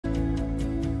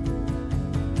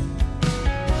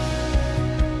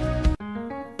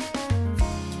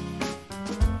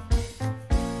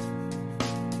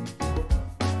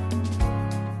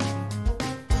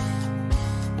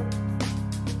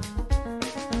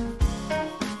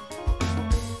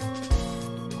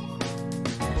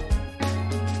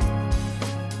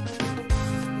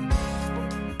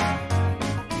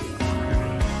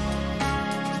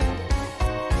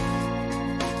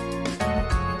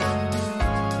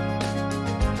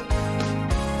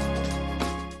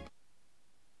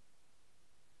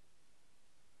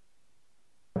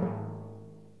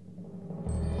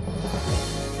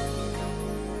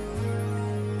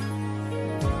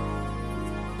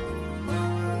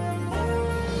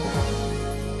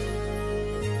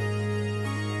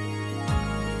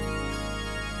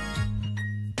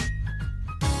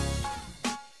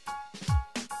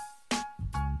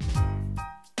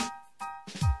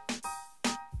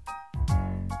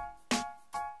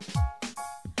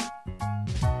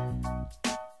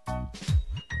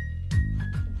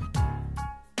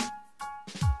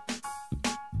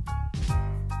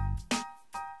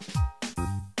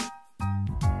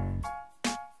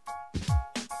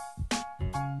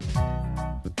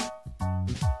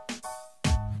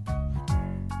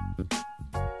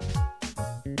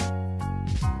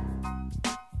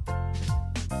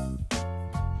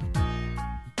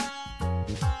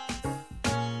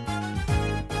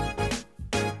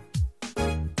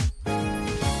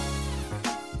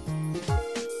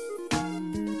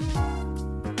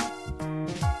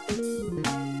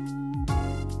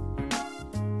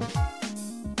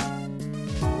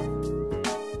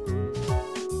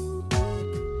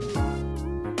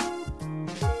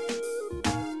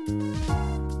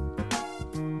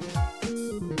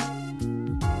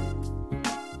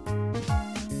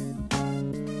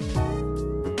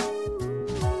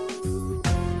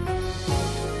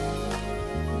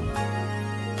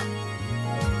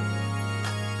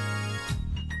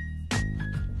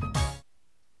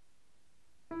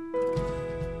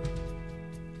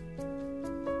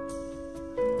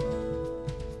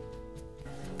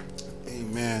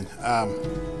Amen.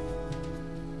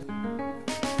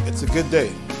 It's a good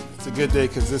day. It's a good day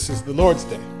because this is the Lord's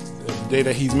day. It's the day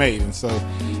that He's made. And so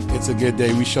it's a good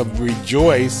day. We shall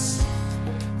rejoice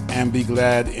and be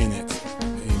glad in it.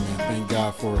 Amen. Thank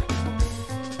God for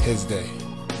His day.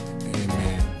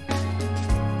 Amen.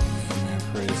 Amen.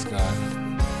 Praise God.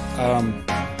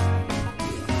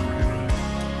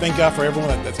 Thank God for everyone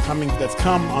that's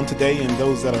come on today and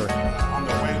those that are on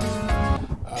their way.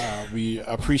 We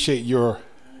appreciate your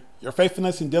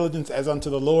faithfulness and diligence as unto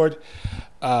the Lord.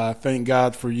 Thank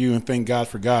God for you and thank God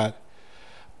for God.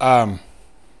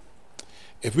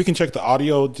 If we can check the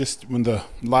audio just when the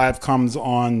live comes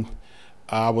on.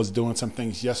 I was doing some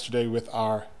things yesterday with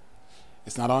our...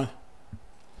 It's not on?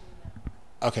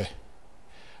 Okay.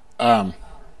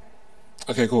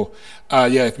 Okay, cool.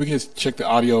 Yeah, if we can just check the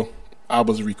audio. I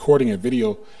was recording a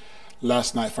video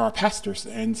last night for our pastors.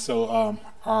 And so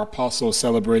our apostle is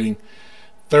celebrating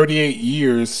 38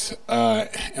 years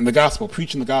in the gospel,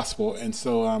 preaching the gospel. And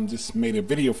so just made a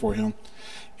video for him.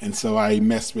 And so I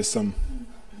messed with some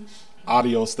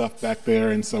audio stuff back there.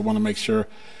 And so I want to make sure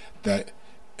that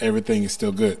everything is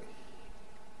still good.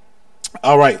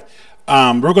 All right.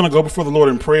 We're going to go before the Lord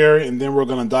in prayer, and then we're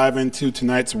going to dive into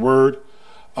tonight's word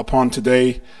upon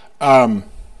today.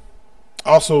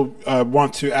 Also,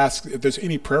 want to ask if there's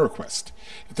any prayer requests.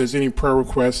 If there's any prayer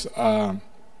requests,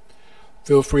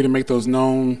 feel free to make those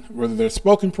known, whether they're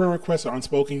spoken prayer requests or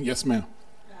unspoken. Yes, ma'am.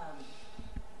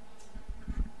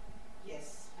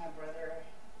 Yes, my brother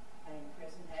in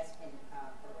prison has been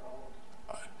paroled.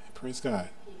 Praise God.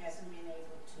 He hasn't been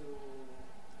able to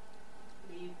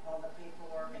leave all the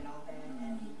paperwork and all that,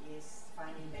 and he is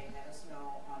finally, they let us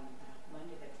know on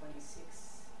Monday the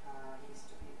 26th, he's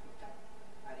to be picked up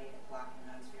at 8 o'clock in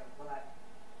Huntsville. But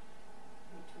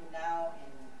between now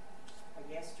and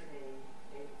yesterday,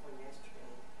 day before yesterday,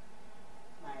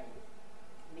 my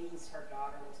niece, her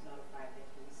daughter, was notified that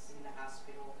he's in the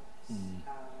hospital,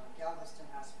 Galveston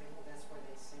Hospital. That's where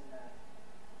they send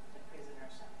the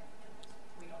prisoners, I think.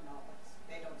 We don't know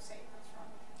they don't say what's wrong.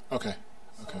 Okay.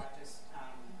 So Okay. I just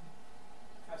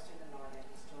trust in the Lord that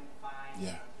he's doing fine.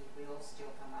 Yeah. He will still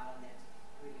come out on that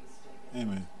release day.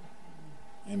 Amen.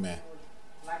 Amen. We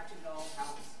would like to know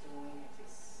how he's doing, if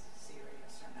it's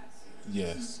serious or not serious.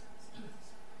 Yes.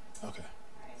 Okay.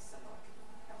 I ask the Lord to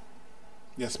help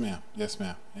him. Yes, ma'am. Yes,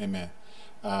 ma'am. Amen.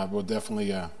 We'll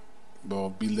definitely we'll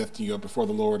be lifting you up before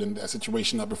the Lord and that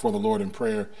situation up before the Lord in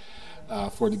prayer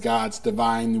for God's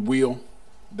divine will,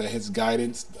 that His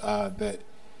guidance, that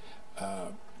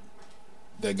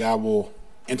God will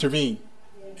intervene.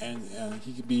 And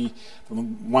He could be,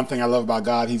 one thing I love about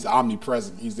God, He's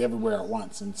omnipresent. He's everywhere at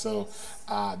once. And so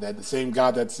that the same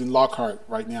God that's in Lockhart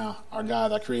right now, our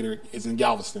God, our Creator, is in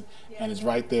Galveston and is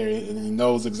right there, and He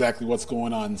knows exactly what's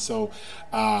going on. So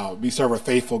we serve a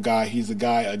faithful God. He's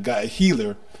a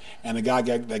healer, and a God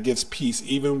that gives peace.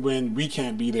 Even when we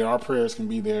can't be there, our prayers can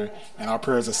be there, and our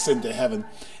prayers ascend to heaven.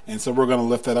 And so we're going to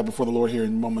lift that up before the Lord here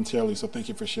momentarily. So thank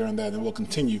you for sharing that, and we'll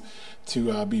continue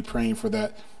to be praying for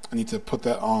that. I need to put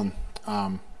that on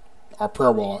our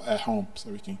prayer wall at home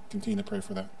so we can continue to pray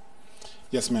for that.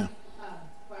 Yes, ma'am.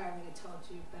 Well, I already told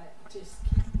you, but just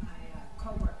keep my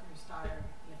co-worker's daughter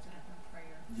lifted up in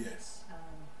prayer. Yes.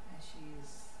 As she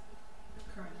is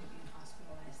currently being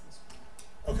hospitalized this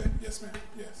week. Okay. Yes, ma'am.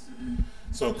 Yes.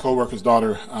 So co-worker's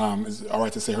daughter, is it all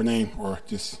right to say her name or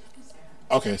just...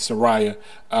 Okay, Soraya,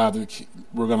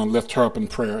 we're going to lift her up in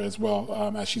prayer as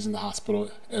well as she's in the hospital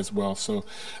as well. So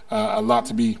a lot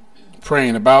to be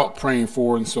praying about, praying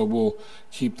for, and so we'll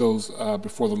keep those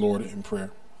before the Lord in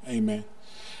prayer. Amen.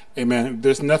 Amen. If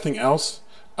there's nothing else,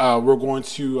 we're going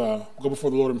to go before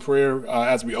the Lord in prayer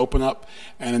as we open up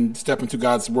and step into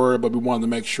God's Word, but we wanted to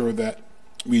make sure that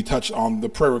we touch on the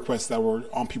prayer requests that were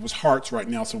on people's hearts right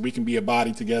now so we can be a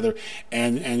body together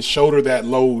and shoulder that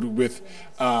load with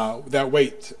that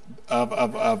weight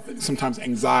of sometimes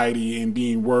anxiety and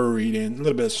being worried and a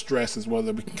little bit of stress as well,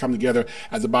 that we can come together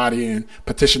as a body and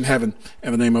petition heaven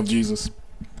in the name of Jesus.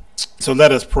 So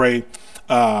let us pray.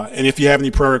 And if you have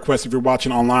any prayer requests, if you're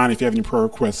watching online, if you have any prayer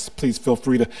requests, please feel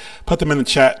free to put them in the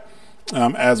chat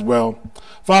as well.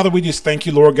 Father, we just thank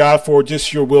you, Lord God, for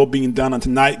just your will being done on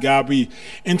tonight. God, we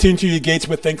enter into your gates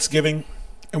with thanksgiving,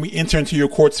 and we enter into your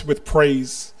courts with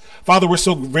praise. Father, we're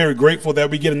so very grateful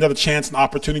that we get another chance and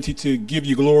opportunity to give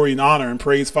you glory and honor and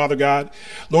praise, Father God.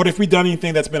 Lord, if we've done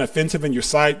anything that's been offensive in your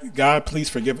sight, God, please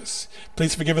forgive us.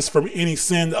 Please forgive us from any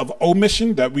sin of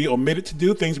omission that we omitted to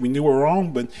do, things we knew were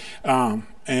wrong, but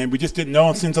and we just didn't know,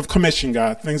 in sins of commission,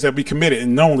 God, things that we committed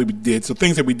and knowingly we did. So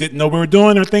things that we didn't know we were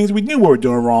doing or things we knew we were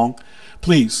doing wrong,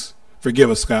 please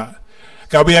forgive us, God.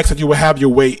 God, we ask that you will have your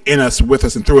way in us, with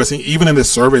us, and through us, and even in this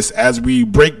service as we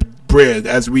break bread,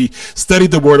 as we study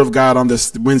the word of God on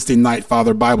this Wednesday night,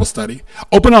 Father, Bible study.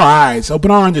 Open our eyes,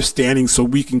 open our understanding so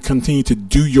we can continue to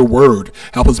do your word.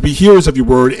 Help us be hearers of your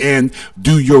word and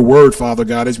do your word, Father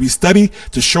God, as we study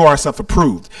to show ourselves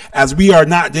approved. As we are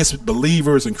not just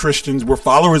believers and Christians, we're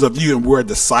followers of you and we're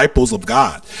disciples of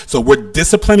God. So we're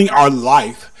disciplining our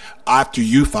life after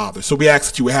you, Father. So we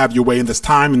ask that you would have your way in this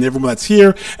time, and everyone that's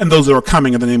here and those that are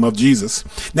coming, in the name of Jesus.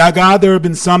 Now, God, there have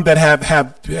been some that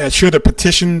have shared their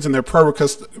petitions and their prayer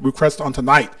requests on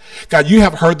tonight. God, you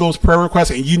have heard those prayer requests,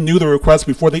 and you knew the requests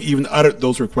before they even uttered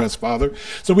those requests, Father.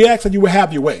 So we ask that you would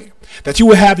have your way. That you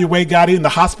would have your way, God, in the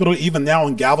hospital, even now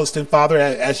in Galveston, Father,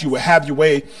 as you would have your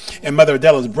way in Mother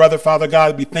Adela's brother, Father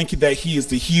God. We thank you that he is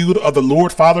the healed of the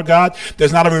Lord, Father God.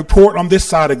 There's not a report on this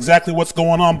side exactly what's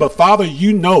going on, but Father,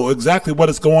 you know exactly what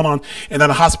is going on in that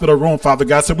hospital room, Father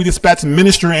God. So we dispatch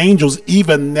ministering angels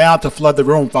even now to flood the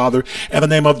room, Father, in the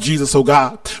name of Jesus, oh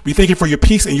God. We thank you for your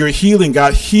peace and your healing,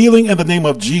 God, healing in the name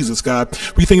of Jesus, God.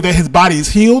 We think that his body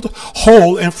is healed,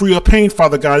 whole, and free of pain,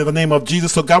 Father God, in the name of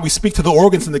Jesus. So God, we speak to the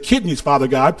organs and the kidneys, Father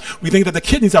God. We think that the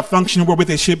kidneys are functioning where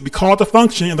they should be called to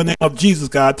function in the name of Jesus,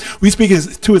 God. We speak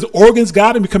to his organs,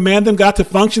 God, and we command them, God, to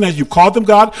function as you've called them,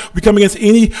 God. We come against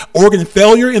any organ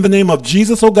failure in the name of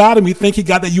Jesus, oh God, and we thank you,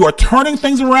 God, that you are turning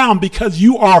things around because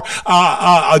you are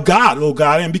a God, oh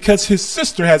God, and because his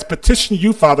sister has petitioned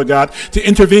you, Father God, to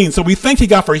intervene. So we thank you,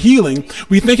 God, for healing.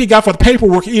 We thank you, God, for the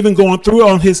paperwork even going through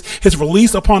on his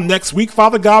release upon next week,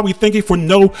 Father God. We thank you for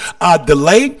no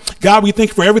delay. God, we thank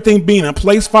you for everything being in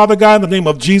place, Father God, in the name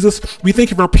of Jesus. We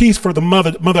thank you for peace for the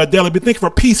mother Adela. We thank you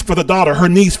for peace for the daughter, her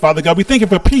niece, Father God. We thank you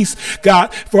for peace,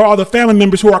 God, for all the family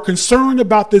members who are concerned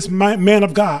about this man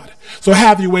of God. So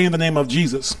have your way in the name of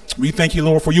Jesus. We thank you,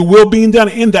 Lord, for your will being done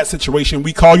in that situation.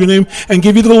 We call your name and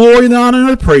give you the glory and the honor and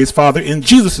the praise, Father, in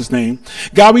Jesus' name.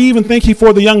 God, we even thank you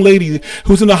for the young lady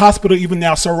who's in the hospital even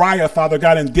now, Soraya, Father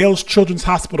God, in Dale's Children's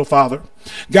Hospital, Father.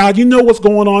 God, you know what's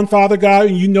going on, Father God,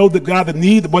 and you know the God, the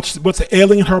need, what's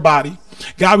ailing in her body.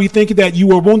 God, we thank you that you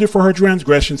were wounded for her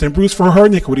transgressions and bruised for her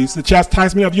iniquities. The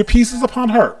chastisement of your peace is upon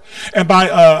her. And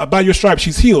by your stripes,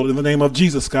 she's healed in the name of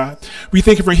Jesus, God. We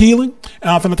thank you for healing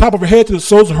from the top of her head to the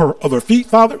soles of her feet,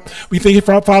 Father. We thank you,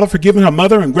 Father, for giving her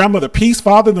mother and grandmother peace,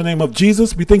 Father, in the name of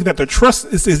Jesus. We thank that their trust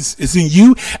is in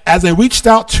you as they reached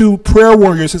out to prayer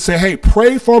warriors and say, hey,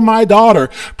 pray for my daughter.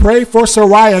 Pray for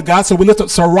Soraya, God. So we lift up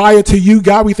Soraya to you,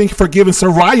 God. We thank you for giving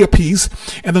Soraya peace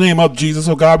in the name of Jesus,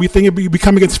 oh God. We thank you, we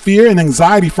come against fear and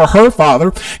anxiety for her,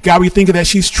 Father. God, we think that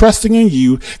she's trusting in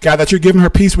you, God, that you're giving her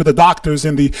peace with the doctors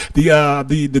and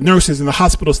the nurses and the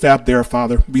hospital staff there,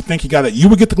 Father. We thank you, God, that you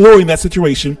would get the glory in that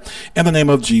situation in the name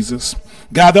of Jesus.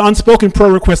 God, the unspoken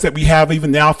prayer requests that we have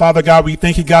even now, Father God, we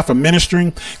thank you, God, for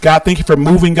ministering. God, thank you for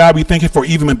moving, God. We thank you for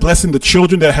even blessing the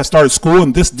children that have started school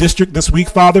in this district this week,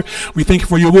 Father. We thank you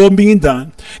for your will being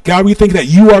done. God, we think that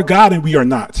you are God and we are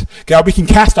not. God, we can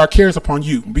cast our cares upon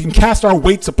you. We can cast our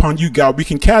weights upon you, God. We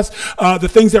can cast the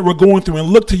things that we're going through and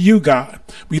look to you, God.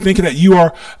 We think that you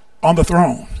are on the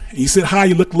throne. And you sit high,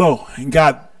 you look low. And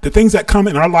God, the things that come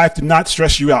in our life do not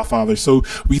stress you out, Father. So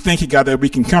we thank you, God, that we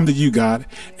can come to you, God,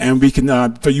 and we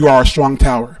can, for you are a strong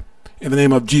tower. In the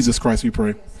name of Jesus Christ, we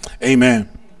pray. Amen.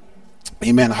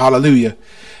 Amen. Hallelujah.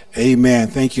 Amen.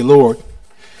 Thank you, Lord.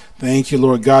 Thank you,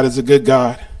 Lord. God is a good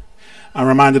God. I'm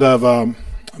reminded of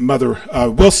Mother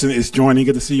Wilson is joining.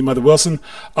 Good to see you, Mother Wilson,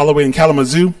 all the way in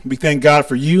Kalamazoo. We thank God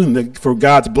for you and for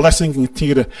God's blessing and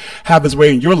continue to have his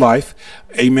way in your life.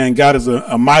 Amen. God is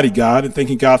a mighty God, and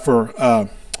thanking God for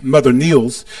Mother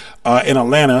Niels in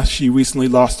Atlanta. She recently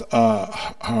lost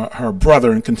her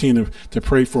brother, and continue to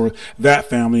pray for that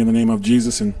family in the name of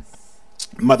Jesus. And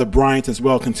Mother Bryant as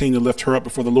well, continue to lift her up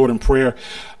before the Lord in prayer.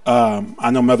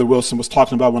 I know Mother Wilson was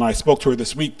talking about when I spoke to her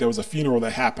this week, there was a funeral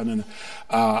that happened, and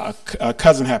a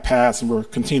cousin had passed, and we're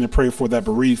continuing to pray for that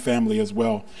bereaved family as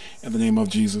well in the name of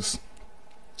Jesus.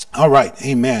 All right.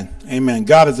 Amen. Amen.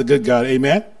 God is a good God.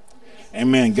 Amen.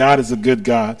 Amen. God is a good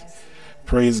God.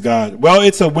 Praise God. Well,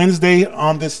 it's a Wednesday.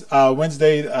 On this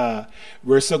Wednesday,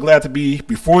 we're so glad to be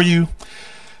before you.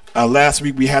 Last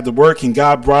week we had to work, and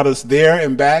God brought us there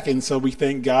and back, and so we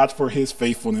thank God for his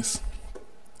faithfulness.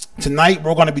 Tonight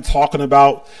we're going to be talking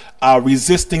about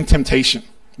resisting temptation.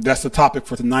 That's the topic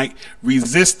for tonight,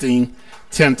 resisting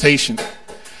temptation.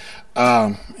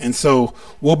 And so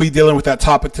we'll be dealing with that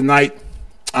topic tonight.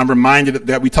 I'm reminded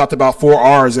that we talked about 4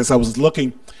 R's as I was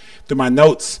looking through my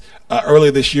notes.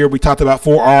 Earlier this year we talked about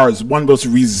 4 R's. One was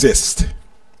resist.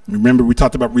 Remember, we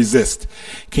talked about resist.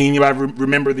 Can anybody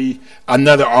remember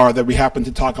another R that we happened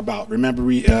to talk about? Remember,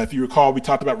 if you recall, we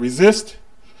talked about resist.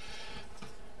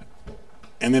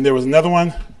 And then there was another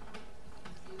one.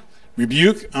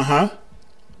 Rebuke.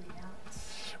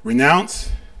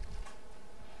 Renounce.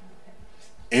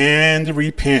 And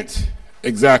repent.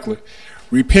 Exactly.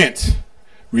 Repent.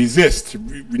 Resist.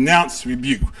 Renounce.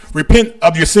 Rebuke. Repent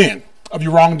of your sin, of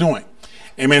your wrongdoing.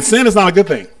 Amen. Sin is not a good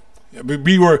thing.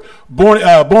 We were born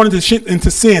into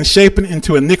sin, shaping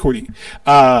into iniquity.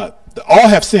 All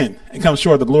have sinned and come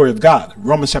short of the glory of God.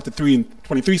 Romans chapter 3 and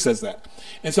 23 says that.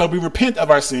 And so we repent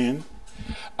of our sin.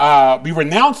 We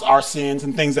renounce our sins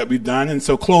and things that we've done, and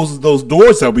so close those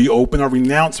doors that we open, or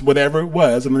renounce whatever it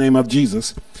was in the name of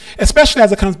Jesus, especially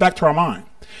as it comes back to our mind.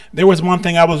 There was one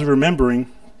thing I was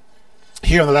remembering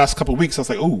here in the last couple of weeks. I was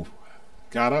like, ooh,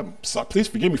 God, please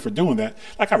forgive me for doing that.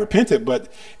 Like, I repented,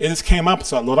 but it just came up.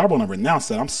 So, Lord, I want to renounce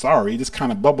that. I'm sorry. It just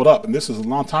kind of bubbled up. And this was a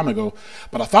long time ago,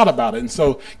 but I thought about it. And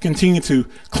so continue to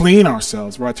clean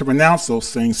ourselves, right? To renounce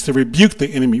those things, to rebuke the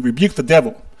enemy, rebuke the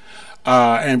devil,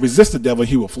 and resist the devil,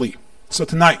 he will flee. So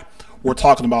tonight we're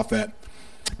talking about that.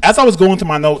 As I was going through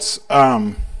my notes,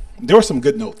 there were some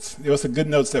good notes. There were some good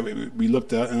notes that we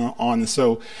looked at on. And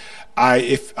so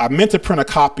if I meant to print a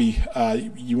copy,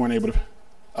 you weren't able to.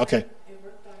 Okay.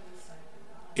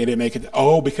 It didn't make it.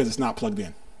 Oh, because it's not plugged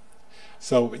in.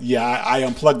 So yeah, I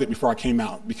unplugged it before I came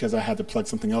out because I had to plug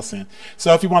something else in.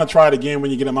 So if you want to try it again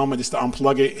when you get a moment, just to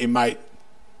unplug it, it might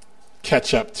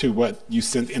catch up to what you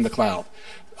sent in the cloud.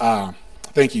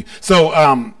 Thank you.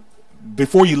 So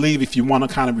before you leave, if you want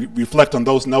to kind of reflect on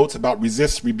those notes about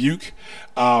resist, rebuke,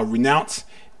 renounce,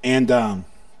 and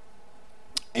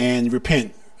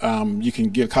repent, you can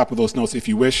get a copy of those notes if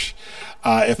you wish.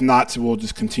 If not, we'll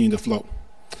just continue to flow.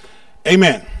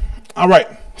 Amen. All right.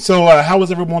 So how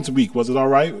was everyone's week? Was it all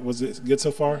right? Was it good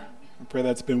so far? I pray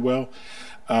that's been well.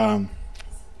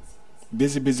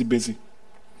 Busy.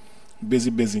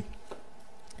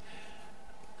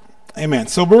 Amen.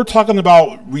 So we're talking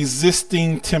about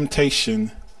resisting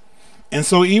temptation. And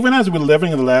so even as we're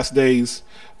living in the last days,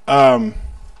 let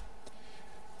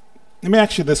me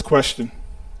ask you this question.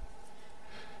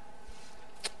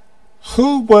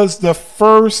 Who was the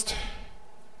first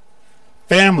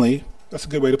family, that's a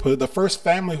good way to put it, the first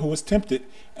family who was tempted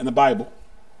in the Bible?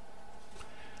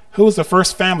 Who was the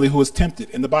first family who was tempted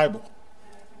in the Bible?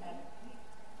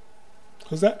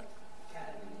 Who's that?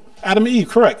 Adam and Eve,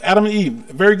 correct. Adam and Eve,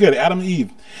 very good. Adam and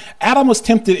Eve. Adam was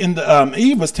tempted in the.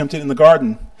 Eve was tempted in the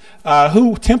garden.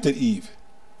 Who tempted Eve?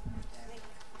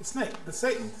 The snake, the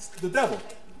Satan, the devil,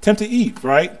 tempted Eve.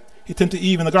 Right? He tempted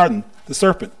Eve in the garden, the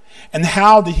serpent. And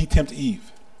how did he tempt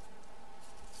Eve?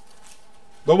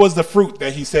 What was the fruit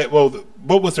that he said? Well,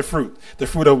 what was the fruit? The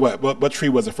fruit of what? What tree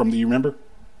was it from? Do you remember?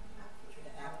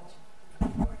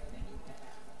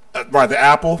 Right, the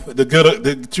apple,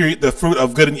 the tree, the fruit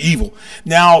of good and evil.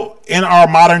 Now, in our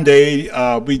modern day,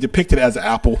 we depict it as an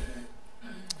apple.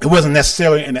 It wasn't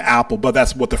necessarily an apple, but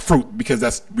that's what the fruit,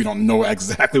 because we don't know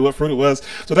exactly what fruit it was.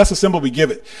 So that's the symbol we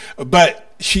give it.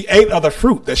 But she ate of the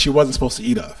fruit that she wasn't supposed to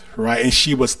eat of, right? And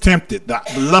she was tempted, the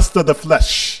lust of the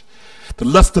flesh, the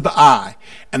lust of the eye,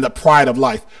 and the pride of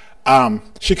life.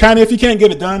 Shekinah, if you can't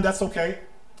get it done, that's okay.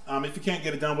 If you can't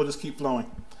get it done, we'll just keep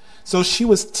flowing. So she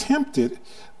was tempted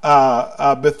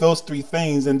with those three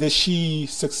things. And did she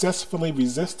successfully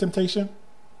resist temptation?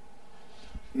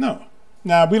 No.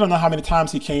 Now, we don't know how many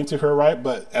times he came to her, right?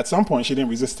 But at some point, she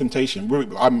didn't resist temptation.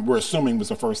 We're assuming it was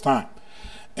the first time.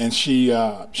 And she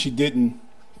didn't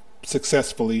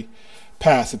successfully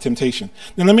pass the temptation.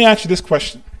 Now, let me ask you this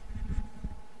question.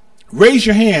 Raise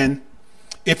your hand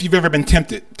if you've ever been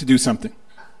tempted to do something.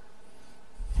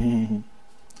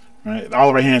 Right? All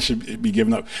of our hands should be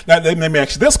given up. Now, let me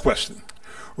ask you this question.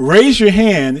 Raise your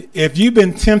hand if you've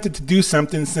been tempted to do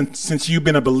something since you've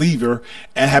been a believer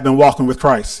and have been walking with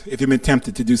Christ. If you've been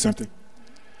tempted to do something.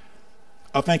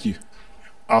 Oh, thank you.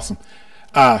 Awesome.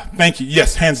 Thank you.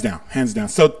 Yes, hands down.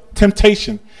 So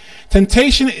temptation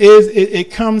is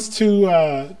it comes to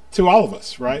all of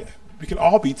us, right? We can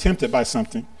all be tempted by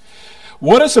something.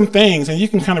 What are some things, and you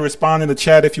can kind of respond in the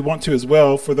chat if you want to as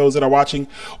well, for those that are watching.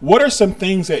 What are some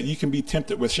things that you can be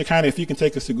tempted with? Shekinah, if you can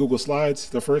take us to Google Slides,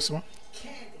 the first one.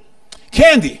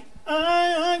 Candy.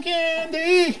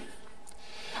 Candy.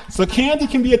 So candy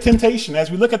can be a temptation.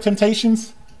 As we look at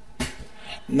temptations,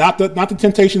 not the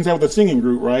temptations that were the singing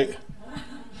group, right?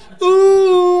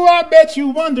 Ooh, I bet you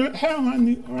wondered how I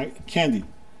knew. All right, candy.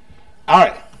 All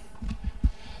right.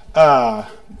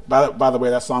 By the way,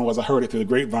 that song was I heard it through the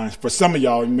grapevine. For some of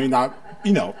y'all, you may not,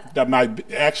 that might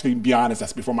actually be honest.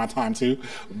 That's before my time too.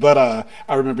 But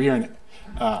I remember hearing it.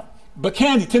 But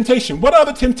candy, temptation. What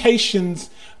other temptations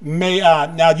may,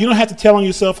 now you don't have to tell on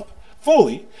yourself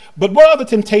fully, but what other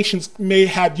temptations may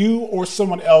have you or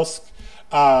someone else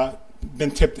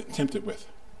been tempted with?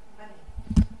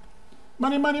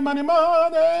 Money, money, money,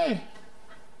 money.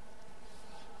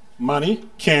 Money,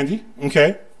 candy,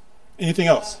 okay. Anything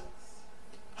else?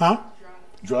 Huh?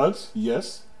 Drugs,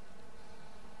 yes.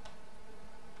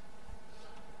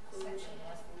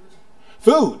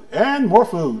 Food, and more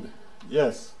food,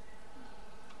 yes.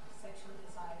 Sexual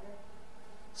desire.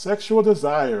 Sexual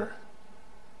desire.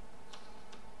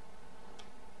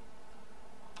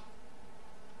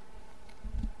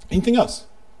 Anything else?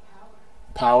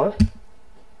 Power. Power.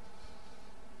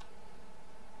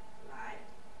 Lie.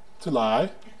 To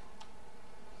lie.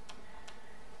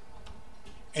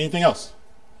 Anything else?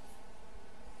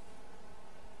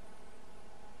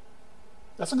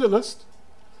 That's a good list.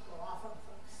 Go off on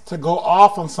folks. To go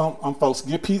off on folks.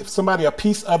 Give somebody a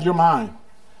piece of your mind.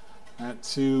 Right?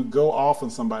 To go off on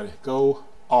somebody. Go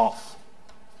off.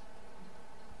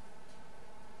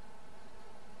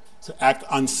 To act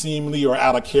unseemly or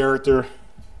out of character.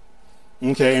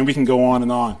 Okay, and we can go on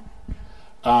and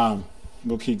on.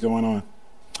 We'll keep going on.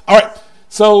 All right,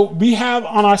 so we have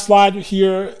on our slide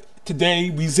here today,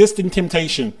 resisting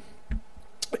temptation.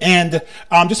 And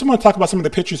just want to talk about some of the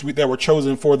pictures that were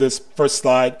chosen for this first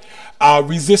slide.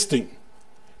 Resisting.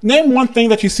 Name one thing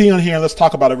that you see on here, and let's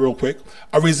talk about it real quick.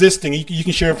 Resisting. You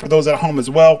can share it for those at home as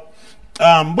well.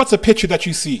 What's a picture that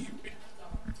you see?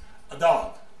 A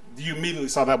dog. You immediately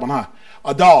saw that one, huh?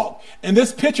 A dog. In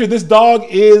this picture, this dog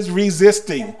is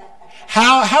resisting.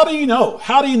 How do you know?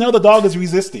 How do you know the dog is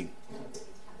resisting?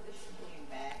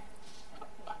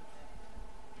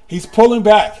 He's pulling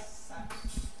back.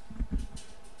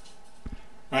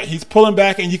 Right, he's pulling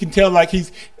back, and you can tell, like,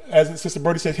 he's, as Sister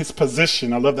Birdie said, his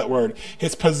position. I love that word.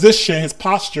 His position, his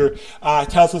posture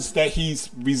tells us that he's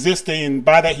resisting, and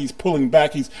by that he's pulling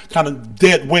back. He's kind of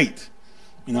dead weight.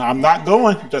 You know, I'm not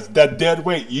going. Just that dead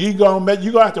weight. You gonna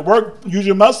have to work, use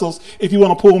your muscles if you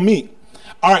want to pull me.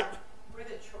 All right. Brother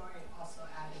Troy also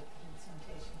added in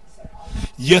temptation. He said,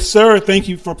 yes, sir. Thank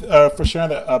you for sharing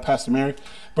that, Pastor Mary.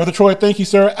 Brother Troy, thank you,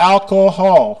 sir.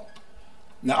 Alcohol.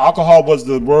 Now, alcohol was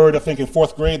the word, I think, in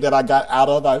 4th grade that I got out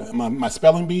of my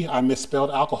spelling bee. I misspelled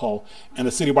alcohol in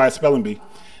the citywide spelling bee.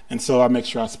 And so I make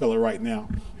sure I spell it right now.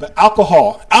 But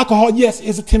alcohol, yes,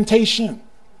 is a temptation.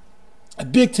 A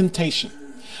big temptation.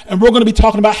 And we're going to be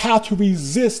talking about how to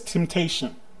resist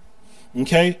temptation.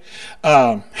 Okay?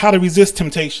 How to resist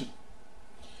temptation.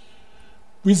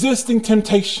 Resisting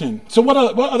temptation. So what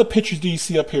other pictures do you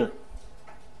see up here?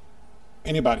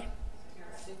 Anybody?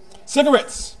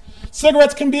 Cigarettes.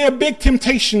 Cigarettes can be a big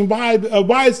temptation.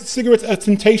 Why is cigarettes a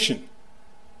temptation?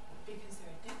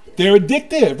 because They're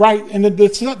addictive, right? And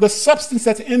the substance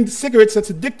that's in cigarettes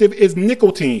that's addictive is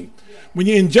nicotine. When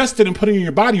you ingest it and put it in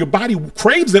your body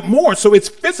craves it more. So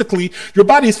your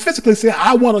body is physically saying,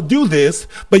 I want to do this,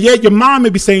 but yet your mind may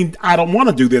be saying, I don't want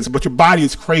to do this, but your body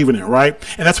is craving it, right?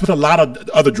 And that's with a lot of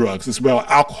other drugs as well,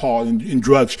 alcohol and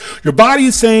drugs. Your body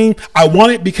is saying, I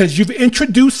want it because you've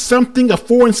introduced something, a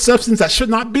foreign substance that should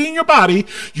not be in your body.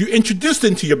 You introduced it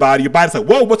into your body. Your body's like,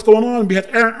 whoa, what's going on? We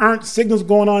have signals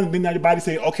going on. And then now your body's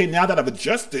saying, okay, now that I've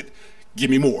adjusted, give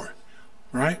me more,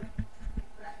 right?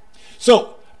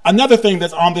 So, another thing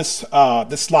that's on this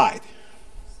slide.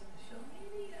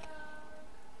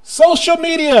 Social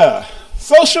media.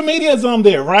 Social media is on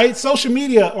there, right? Social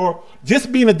media, or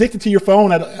just being addicted to your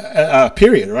phone at a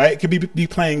period, right? It could be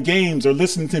playing games or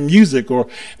listening to music or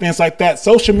things like that.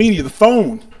 Social media, the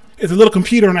phone is a little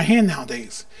computer in our hand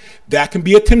nowadays. That can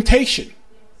be a temptation.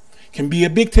 Can be a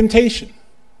big temptation.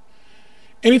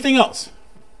 Anything else?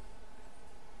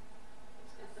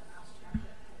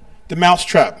 The mouse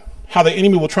trap. How the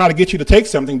enemy will try to get you to take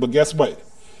something, but guess what?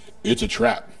 It's a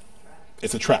trap.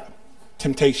 It's a trap.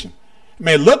 Temptation.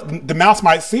 Look, the mouse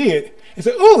might see it and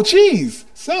say, oh, geez.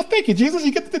 So thank you, Jesus.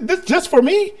 You get this just for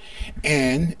me.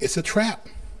 And it's a trap.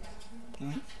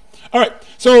 All right.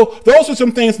 So those are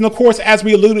some things. And of course, as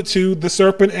we alluded to, the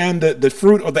serpent and the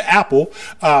fruit of the apple,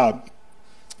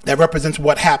 that represents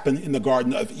what happened in the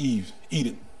Garden of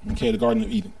Eden. Okay, the Garden of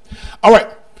Eden. All right.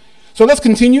 So let's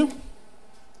continue.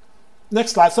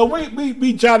 Next slide. So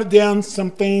we jotted down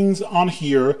some things on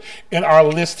here in our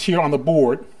list here on the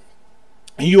board.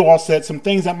 And you all said some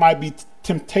things that might be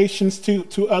temptations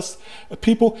to us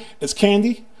people. It's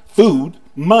candy, food,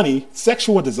 money,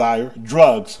 sexual desire,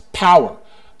 drugs, power,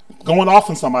 going off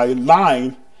on somebody,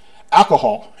 lying,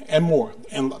 alcohol, and more.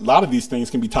 And a lot of these things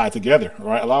can be tied together,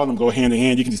 right? A lot of them go hand in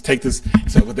hand. You can just take this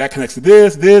and say, well, that connects to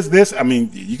this. I mean,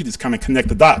 you can just kind of connect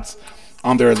the dots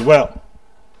on there as well.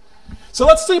 So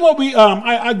let's see what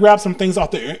I grabbed some things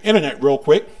off the internet real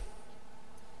quick.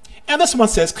 And this one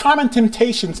says, common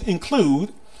temptations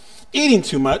include eating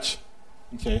too much.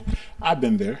 Okay, I've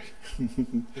been there.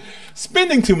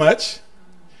 Spending too much.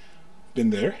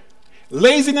 Been there.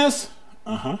 Laziness.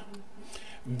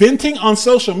 Venting on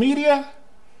social media.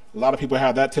 A lot of people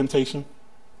have that temptation.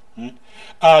 Right?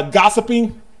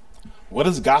 Gossiping. What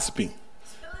is gossiping?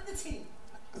 Spilling the tea.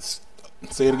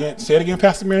 Say it again. Say it again,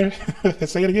 Pastor Mary.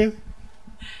 Say it again.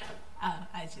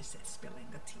 I just said spilling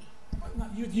the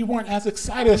tea. You weren't as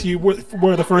excited as you were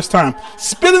the first time.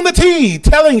 Spilling the tea,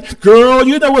 telling, girl,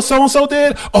 you know what so-and-so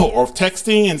did? Oh, or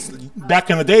texting, and back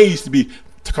in the day, it used to be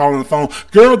calling on the phone.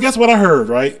 Girl, guess what I heard,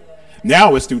 right?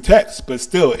 Now it's through text, but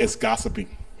still, it's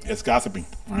gossiping. It's gossiping,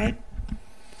 right?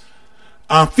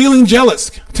 Feeling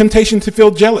jealous, temptation to feel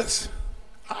jealous.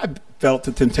 I felt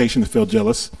the temptation to feel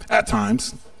jealous at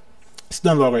times. It's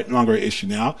no longer an issue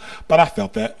now, but I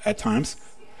felt that at times.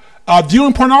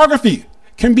 Viewing pornography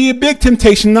can be a big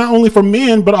temptation, not only for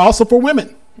men, but also for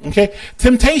women. Okay?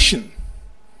 Temptation.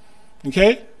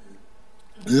 Okay?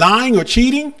 Lying or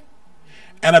cheating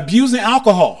and abusing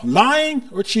alcohol. Lying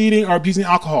or cheating or abusing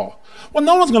alcohol. Well,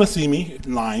 no one's going to see me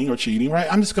lying or cheating, right?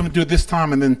 I'm just going to do it this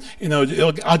time, and then,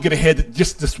 I'll get ahead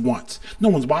just this once. No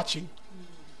one's watching.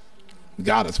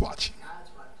 God is watching.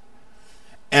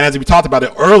 And as we talked about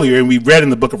it earlier, and we read in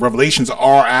the book of Revelations,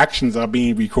 our actions are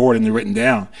being recorded and written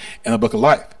down in the book of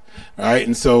life. All right?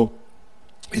 And so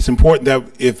it's important that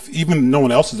if even no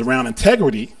one else is around,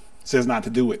 integrity says not to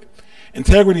do it.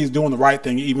 Integrity is doing the right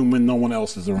thing even when no one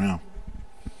else is around.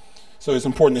 So it's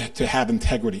important to have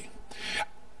integrity.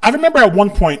 I remember at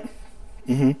one point,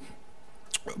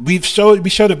 we showed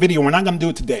a video. We're not going to do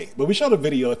it today, but we showed a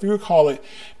video, if you recall it,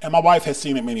 and my wife has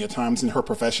seen it many a times in her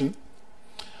profession.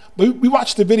 But we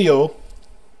watched the video,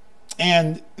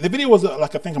 and the video was I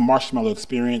think a marshmallow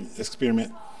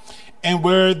experiment, and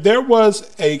where there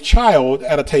was a child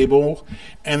at a table,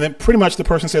 and then pretty much the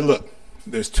person said, "Look,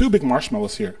 there's 2 big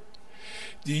marshmallows here.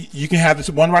 You can have this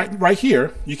one right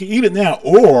here. You can eat it now,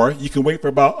 or you can wait for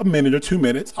about a minute or 2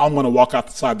 minutes. I'm going to walk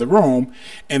outside the room,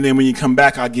 and then when you come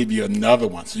back, I'll give you another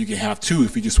one, so you can have 2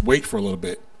 if you just wait for a little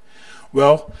bit."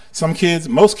 Well,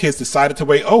 most kids decided to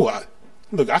wait.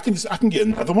 Look, I can get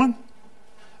another one.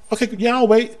 Okay, yeah, I'll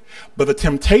wait. But the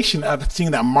temptation of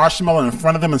seeing that marshmallow in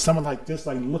front of them and someone like this,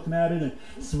 like looking at it and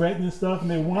sweating and stuff, and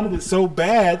they wanted it so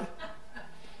bad,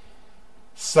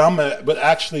 some would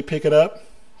actually pick it up,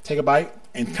 take a bite,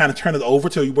 and kind of turn it over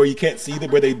to where you can't see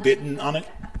where they've bitten on it.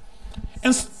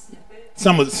 And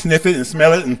some would sniff it and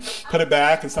smell it and put it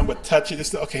back, and some would touch it and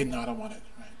say, okay, no, I don't want it.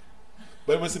 Right?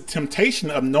 But it was the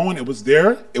temptation of knowing it was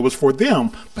there, it was for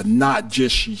them, but not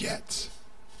just yet.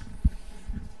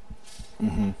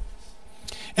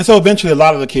 And so eventually a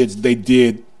lot of the kids, they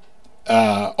did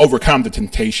overcome the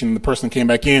temptation. The person came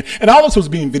back in, and all this was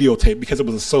being videotaped because it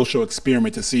was a social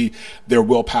experiment to see their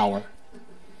willpower.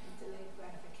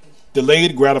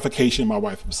 Delayed gratification, my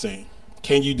wife was saying.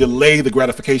 Can you delay the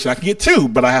gratification? I can get 2,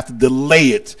 but I have to delay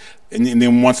it. And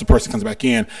then once the person comes back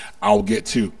in, I'll get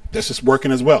 2. That's just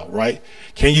working as well, right?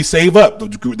 Can you save up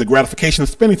the gratification of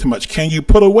spending too much? Can you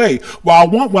put away? Well, I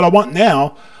want what I want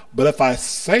now, but if I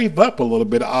save up a little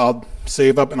bit, I'll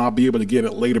save up and I'll be able to get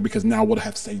it later because now I would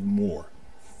have saved more.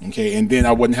 Okay, and then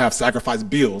I wouldn't have sacrificed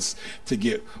bills to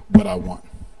get what I want.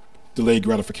 Delayed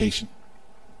gratification.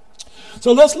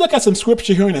 So let's look at some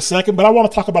scripture here in a second, but I want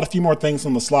to talk about a few more things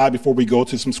on the slide before we go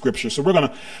to some scripture. So we're going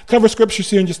to cover scriptures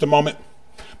here in just a moment.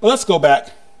 But let's go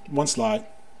back one slide.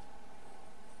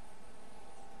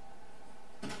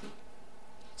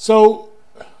 So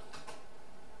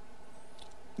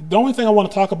the only thing I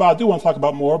want to talk about, I do want to talk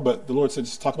about more, but the Lord said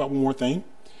just talk about one more thing.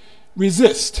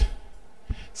 Resist.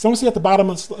 Someone see at the bottom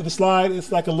of the slide,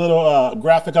 it's like a little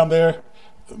graphic on there.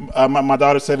 My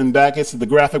daughter said in back, it's the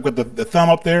graphic with the thumb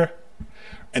up there.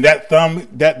 And that thumb,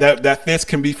 that fist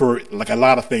can be for like a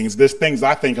lot of things. There's things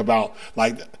I think about,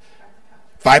 like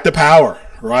fight the power,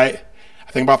 right?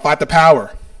 I think about fight the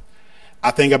power.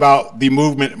 I think about the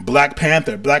movement Black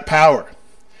Panther, Black Power.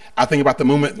 I think about the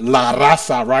movement La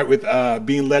Raza, right, with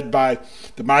being led by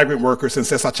the migrant workers and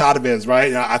Cesar Chavez,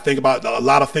 right? I think about a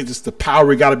lot of things, just the power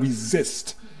we got to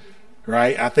resist,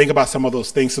 right? I think about some of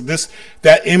those things. So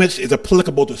that image is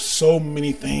applicable to so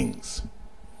many things.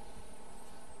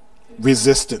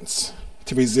 Resistance,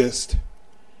 to resist.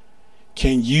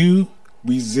 Can you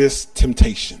resist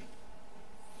temptation?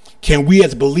 Can we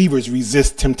as believers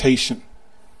resist temptation?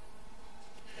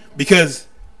 Because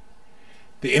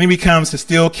the enemy comes to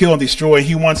steal, kill, and destroy.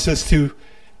 He wants us to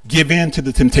give in to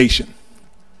the temptation,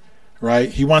 right?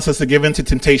 He wants us to give in to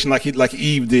temptation like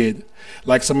Eve did,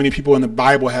 like so many people in the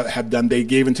Bible have done. They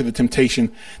gave in to the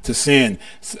temptation to sin.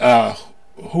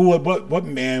 What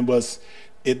man was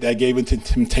it that gave in to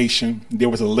temptation? There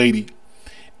was a lady,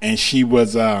 and she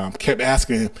was kept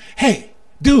asking him, "Hey,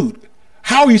 dude,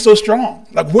 How are you so strong?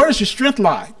 Like, where does your strength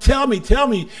lie? Tell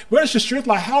me, where does your strength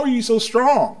lie? How are you so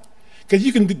strong? Because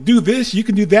you can do this, you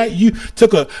can do that. You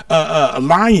took a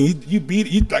lion,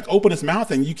 you like opened its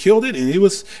mouth and you killed it, and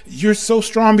you're so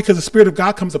strong because the Spirit of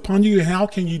God comes upon you. And how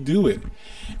can you do it?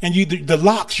 And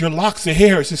your locks, the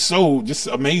hair is just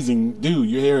amazing, dude.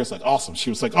 Your hair is like awesome. She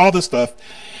was like all this stuff,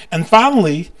 and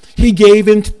finally he gave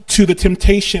in to the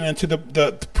temptation and to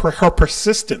her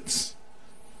persistence.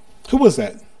 Who was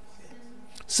that?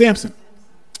 Samson,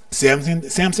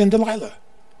 Delilah.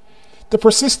 The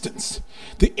persistence.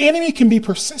 The enemy can be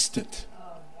persistent.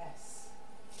 Oh, yes.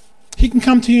 He can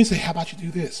come to you and say, how about you do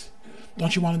this?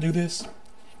 Don't you want to do this?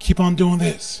 Keep on doing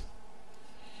this.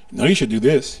 No, you should do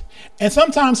this. And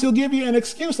sometimes he'll give you an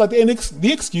excuse. Like the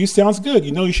excuse sounds good.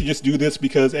 You know, you should just do this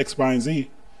because X, Y, and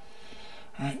Z.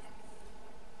 All right?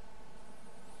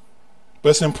 But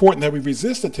it's important that we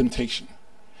resist the temptation.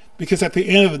 Because at the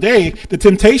end of the day, the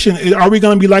temptation, are we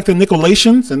going to be like the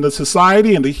Nicolaitans and the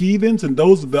society and the heathens and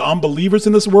the unbelievers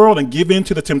in this world and give in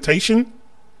to the temptation?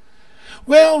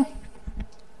 Well,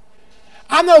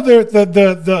 I know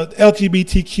the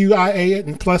LGBTQIA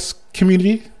and plus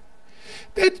community.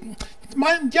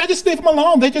 I just leave them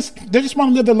alone. They just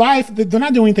want to live their life. They're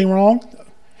not doing anything wrong.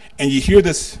 And you hear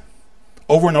this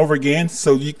over and over again,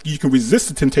 so you can resist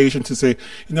the temptation to say,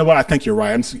 you know what, I think you're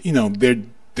right.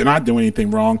 They're not doing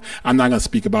anything wrong. I'm not going to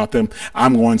speak about them.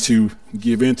 I'm going to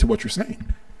give in to what you're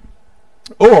saying.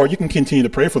 Or you can continue to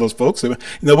pray for those folks. You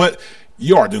know what?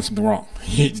 You are doing something wrong.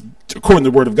 According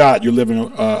to the Word of God, you're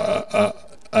living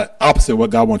opposite of what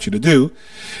God wants you to do.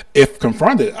 If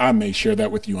confronted, I may share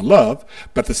that with you in love.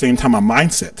 But at the same time, my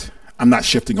mindset, I'm not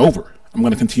shifting over. I'm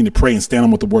going to continue to pray and stand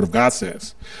on what the Word of God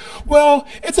says. Well,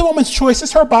 it's a woman's choice.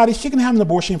 It's her body. She can have an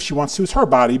abortion if she wants to. It's her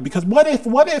body. Because what if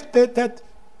that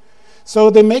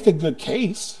so they make a good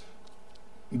case,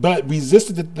 but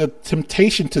resisted the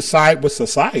temptation to side with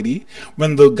society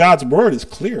when God's word is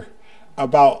clear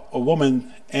about a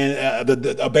woman and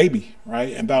a baby,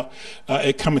 right? About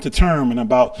it coming to term and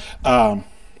about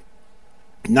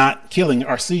not killing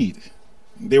our seed.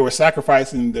 They were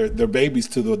sacrificing their babies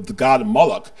to the god of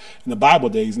Moloch in the Bible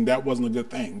days, and that wasn't a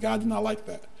good thing. God did not like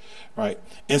that, right?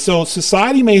 And so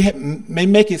society may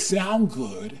make it sound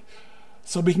good,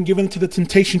 so we can give in to the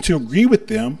temptation to agree with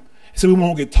them so we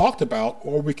won't get talked about,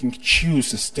 or we can choose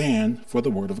to stand for the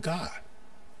Word of God.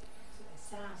 So it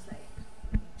sounds like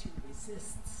we need to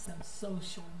resist some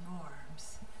social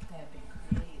norms that have been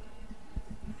created.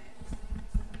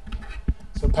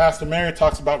 So Pastor Mary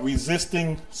talks about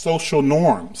resisting social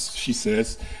norms, she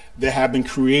says, that have been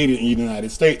created in the United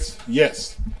States.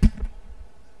 Yes.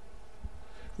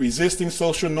 Resisting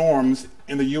social norms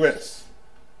in the U.S.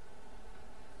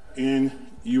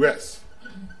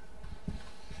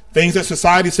 Things that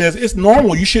society says it's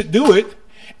normal, you should do it.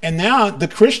 And now the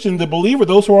Christian, the believer,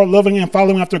 those who are loving and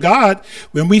following after God,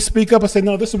 when we speak up and say,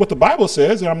 no, this is what the Bible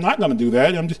says, and I'm not going to do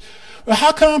that. I'm just, well,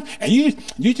 how come? And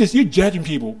you're judging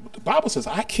people. The Bible says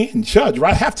I can't judge,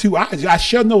 right? I have 2 eyes. I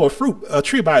shall know a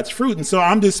tree by its fruit. And so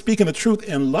I'm just speaking the truth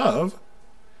in love.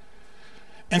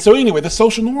 And so anyway, the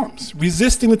social norms,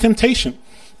 resisting the temptation.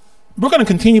 We're going to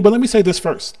continue, but let me say this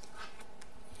first.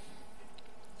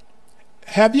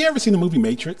 Have you ever seen the movie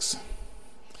Matrix?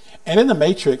 And in the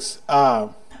Matrix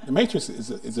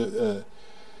is a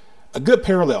good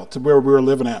parallel to where we're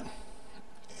living at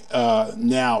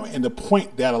now, and the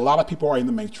point that a lot of people are in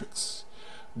the Matrix,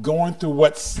 going through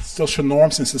what social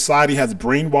norms and society has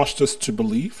brainwashed us to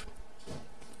believe.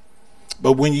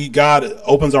 But when God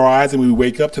opens our eyes and we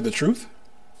wake up to the truth,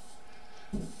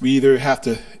 we either have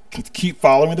to keep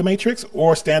following the Matrix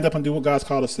or stand up and do what God's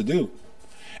called us to do.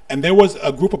 And there was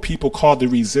a group of people called the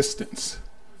Resistance.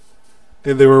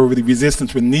 They were the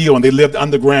Resistance with Neo, and they lived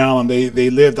underground, and they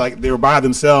lived like they were by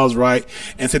themselves, right?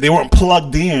 And so they weren't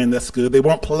plugged in. That's good. They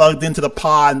weren't plugged into the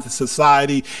pod, into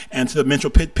society, and to the mental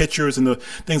pictures and the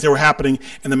things that were happening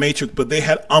in the Matrix. But they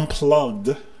had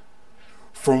unplugged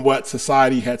from what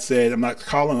society had said. I'm not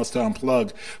calling us to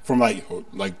unplug from like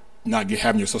not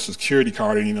having your Social Security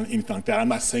card or anything like that. I'm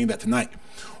not saying that tonight.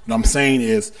 What I'm saying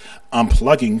is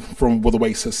unplugging from the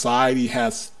way society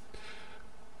has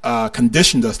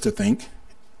conditioned us to think,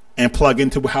 and plug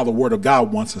into how the Word of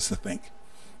God wants us to think.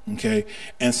 Okay?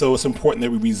 And so it's important that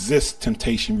we resist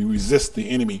temptation. We resist the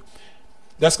enemy.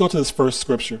 Let's go to this first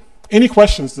scripture. Any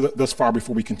questions thus far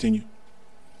before we continue?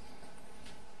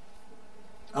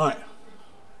 All right.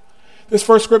 This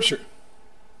first scripture.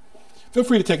 Feel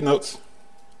free to take notes.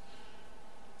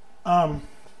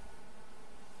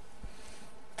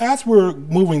 As we're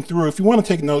moving through, if you want to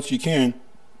take notes, you can.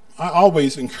 I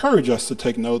always encourage us to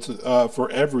take notes for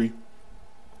every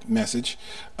message.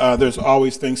 There's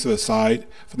always things to the side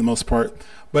for the most part.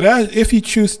 But if you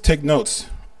choose to take notes,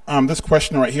 this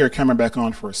question right here, camera back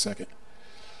on for a second.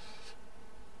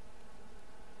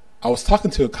 I was talking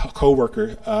to a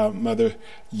co-worker, mother,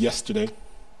 yesterday,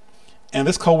 and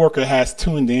this co-worker has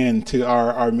tuned in to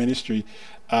our ministry.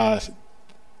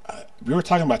 We were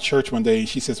talking about church one day, and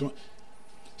she says,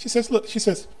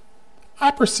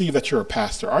 I perceive that you're a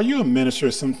pastor. Are you a minister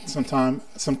of some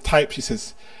type? She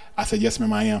says, I said, yes,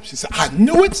 ma'am, I am. She said, I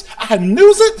knew it. I knew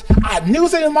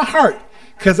it in my heart.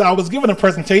 Because I was giving a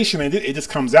presentation, and it just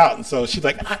comes out. And so she's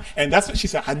like, and that's what she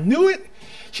said, I knew it.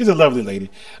 She's a lovely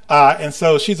lady. And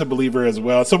so she's a believer as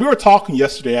well. So we were talking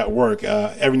yesterday at work.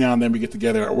 Every now and then we get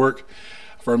together at work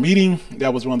for a meeting.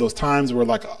 That was one of those times where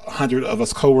like 100 of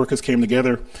us coworkers came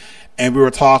together, and we were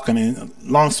talking. And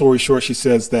long story short, she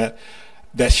says that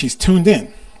she's tuned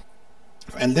in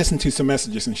and listened to some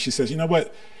messages. And she says, you know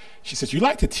what? She says, you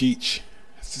like to teach.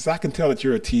 She says, I can tell that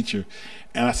you're a teacher.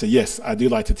 And I said, yes, I do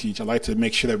like to teach. I like to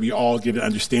make sure that we all get an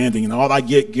understanding, and all I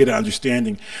get an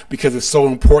understanding, because it's so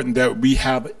important that we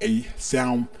have a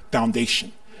sound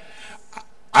foundation.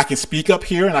 I can speak up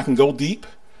here and I can go deep,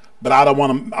 but I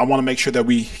want to make sure that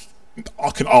we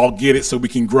can all get it so we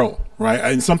can grow, right?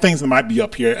 And some things might be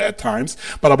up here at times,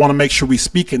 but I want to make sure we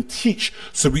speak and teach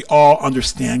so we all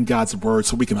understand God's word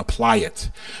so we can apply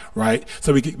it, right?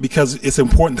 Because it's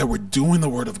important that we're doing the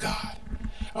word of God.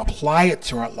 Apply it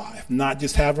to our life, not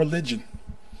just have religion.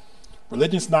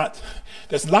 There's a lot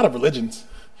of religions,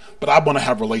 but I want to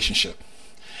have relationship.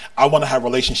 I want to have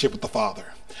relationship with the Father.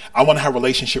 I want to have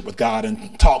relationship with God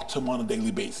and talk to him on a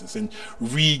daily basis and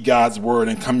read God's word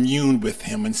and commune with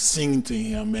him and sing to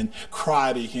him and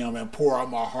cry to him and pour out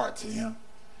my heart to him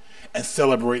and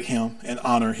celebrate him and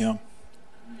honor him.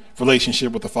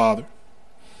 Relationship with the Father.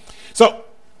 So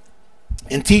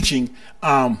in teaching,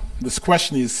 this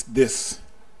question is this.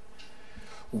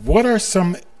 What are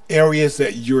some areas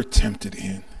that you're tempted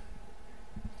in?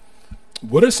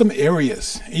 What are some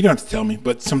areas? You don't have to tell me,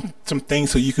 but some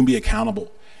things so you can be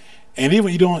accountable. And even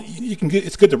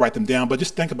it's good to write them down, but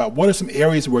just think about what are some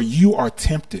areas where you are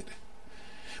tempted.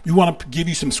 We want to give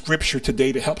you some scripture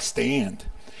today to help stand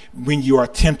when you are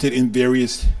tempted in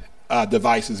various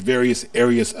devices, various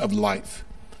areas of life,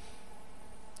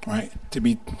 right? To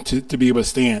be able to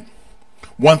stand.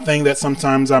 One thing that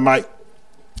sometimes I might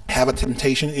have a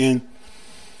temptation in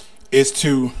is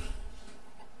to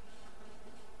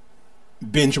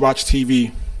binge watch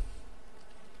TV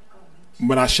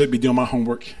when I should be doing my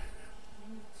homework.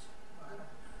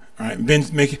 All right,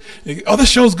 this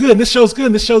show's good, this show's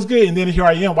good, this show's good, and then here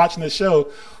I am watching this show,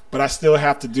 but I still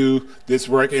have to do this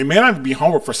work. It may not be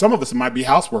homework. For some of us, it might be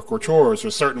housework or chores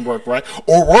or certain work, right?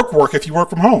 Or work if you work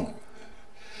from home.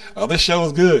 Oh, this show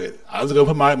is good. I was going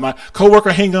to put my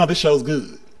coworker, hang on, this show's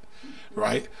good,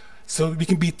 right? So we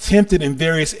can be tempted in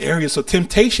various areas. So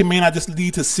temptation may not just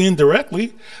lead to sin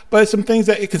directly, but some things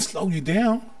that it can slow you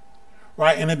down,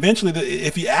 right? And eventually,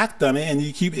 if you act on it and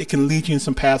it can lead you in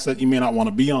some paths that you may not want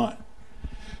to be on.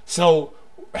 So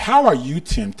how are you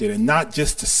tempted? And not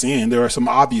just to sin. There are some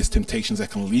obvious temptations that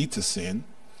can lead to sin,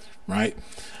 right?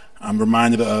 I'm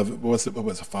reminded of, what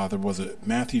was it, Father? Was it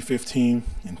Matthew 15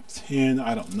 and 10?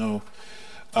 I don't know.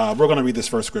 We're going to read this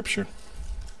first scripture.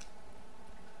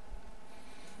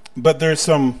 But there's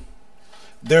some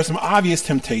obvious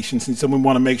temptations, and so we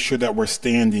want to make sure that we're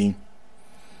standing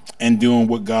and doing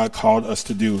what God called us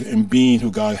to do and being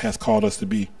who God has called us to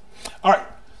be. All right,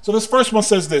 so this first one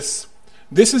says this.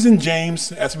 This is in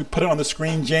James, as we put it on the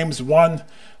screen, James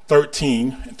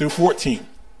 1:13 through 14.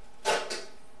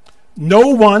 No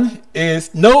one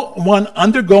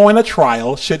undergoing a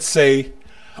trial should say,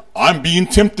 I'm being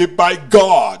tempted by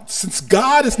God, since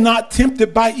God is not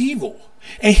tempted by evil.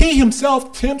 And he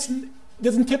himself doesn't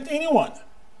tempt anyone.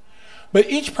 But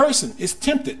each person is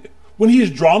tempted when he is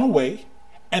drawn away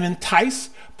and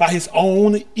enticed by his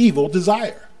own evil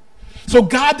desire. So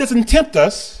God doesn't tempt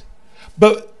us,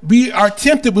 but we are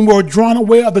tempted when we're drawn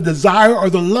away of the desire or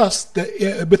the lust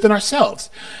within ourselves.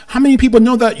 How many people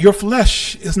know that your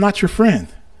flesh is not your friend?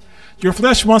 Your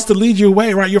flesh wants to lead you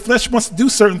away, right? Your flesh wants to do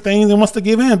certain things and wants to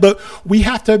give in, but we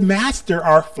have to master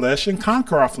our flesh and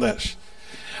conquer our flesh.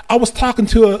 I was talking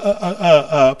to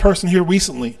a person here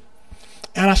recently,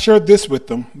 and I shared this with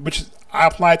them, which I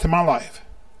applied to my life.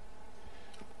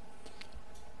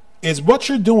 Is what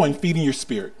you're doing feeding your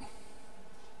spirit?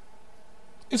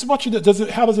 It's what you do.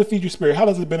 How does it feed your spirit? How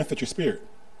does it benefit your spirit?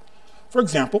 For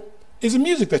example, is it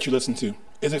music that you listen to?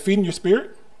 Is it feeding your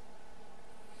spirit?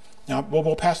 Now,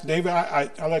 well, Pastor David, I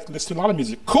like to listen to a lot of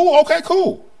music. Cool, okay,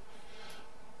 cool.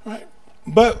 Right?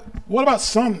 But what about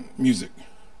some music?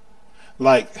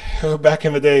 Like back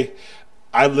in the day,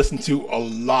 I've listened to a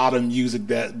lot of music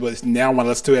that was now when I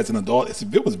listen to it as an adult,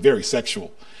 it was very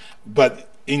sexual. But,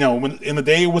 when in the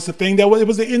day it was the thing it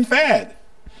was the in fad,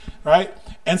 right?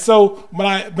 And so when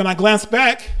I glance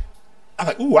back, I'm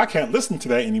like, ooh, I can't listen to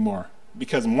that anymore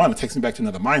because one, it takes me back to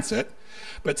another mindset,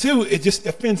 but two, it just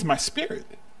offends my spirit.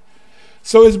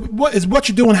 So is what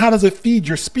you're doing, how does it feed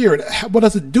your spirit? What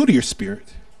does it do to your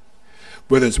spirit?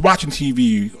 Whether it's watching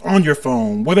TV, on your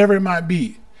phone, whatever it might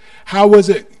be, how is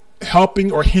it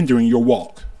helping or hindering your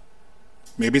walk?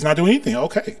 Maybe it's not doing anything,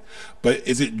 okay. But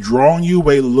is it drawing you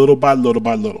away little by little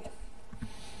by little?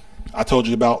 I told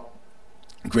you about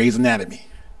Grey's Anatomy.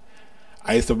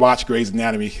 I used to watch Grey's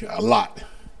Anatomy a lot.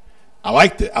 I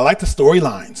liked it. I liked the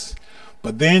storylines.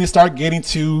 But then it started getting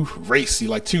too racy,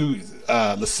 like too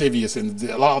lascivious, and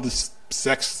a lot of this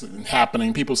sex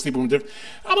happening, people sleeping with different.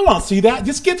 I don't want to see that.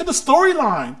 Just get to the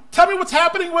storyline. Tell me what's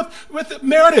happening with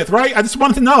Meredith, right? I just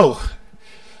wanted to know.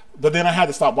 But then I had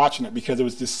to stop watching it because it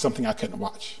was just something I couldn't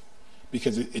watch.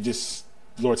 Because it just,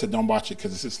 the Lord said, don't watch it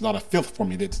because it's just a lot of filth for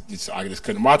me. I just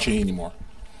couldn't watch it anymore.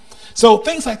 So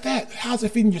things like that, how's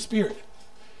it feeding your spirit?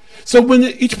 So when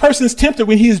each person is tempted,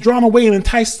 when he is drawn away and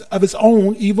enticed of his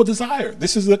own evil desire.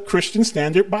 This is the Christian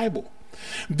Standard Bible.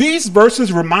 These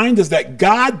verses remind us that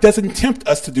God doesn't tempt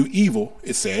us to do evil,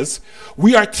 it says.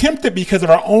 We are tempted because of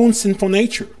our own sinful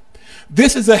nature.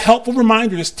 This is a helpful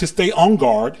reminder to stay on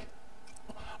guard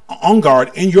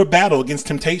in your battle against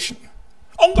temptation.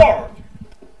 On guard.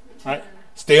 Right?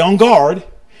 Stay on guard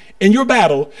in your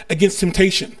battle against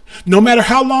temptation. No matter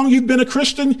how long you've been a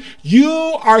Christian, you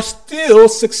are still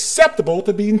susceptible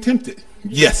to being tempted.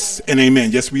 Yes and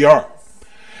amen. Yes, we are.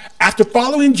 After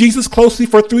following Jesus closely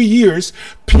for 3 years,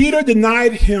 Peter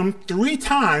denied him 3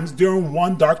 times during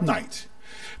one dark night.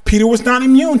 Peter was not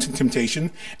immune to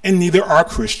temptation, and neither are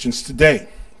Christians today.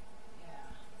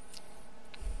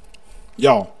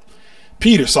 Y'all,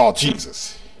 Peter saw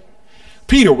Jesus.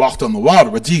 Peter walked on the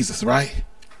water with Jesus, right?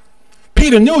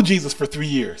 Peter knew Jesus for 3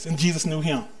 years, and Jesus knew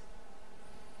him.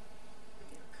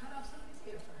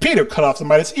 Peter cut off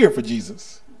somebody's ear for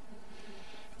Jesus.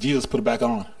 Jesus put it back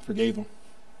on, forgave him.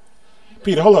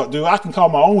 Peter, hold up, dude. I can call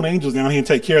my own angels down here and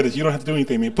take care of this. You don't have to do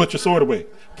anything, man. Put your sword away.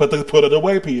 Put it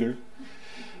away, Peter.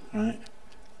 All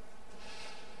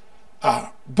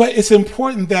right. But it's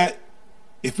important that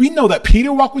if we know that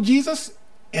Peter walked with Jesus,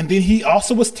 and then he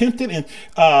also was tempted and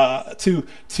to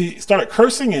start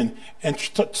cursing and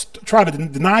try to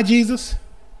deny Jesus,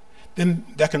 then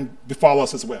that can befall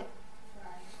us as well.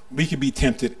 We could be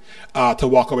tempted to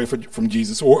walk away from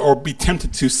Jesus, or be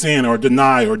tempted to sin or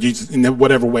deny or Jesus in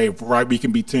whatever way, right? We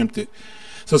can be tempted.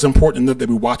 So it's important that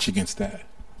we watch against that.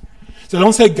 So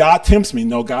don't say God tempts me.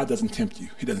 No, God doesn't tempt you.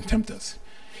 He doesn't tempt us.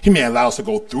 He may allow us to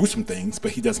go through some things,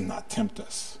 but he does not tempt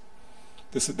us.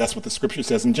 That's what the scripture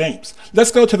says in James.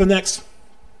 Let's go to the next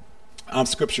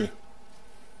scripture.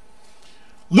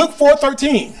 Luke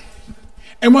 4:13.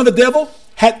 And when the devil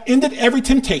had ended every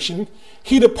temptation,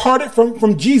 he departed from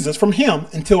him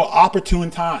until an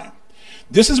opportune time.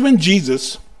 This is when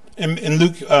Jesus, in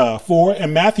Luke 4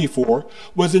 and Matthew 4,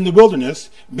 was in the wilderness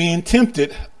being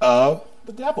tempted of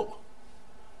the devil.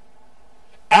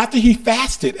 After he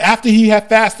had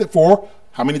fasted for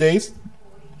how many days?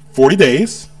 40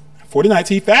 days. 40 nights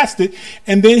he fasted,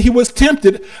 and then he was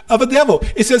tempted of the devil.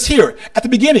 It says here, at the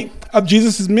beginning of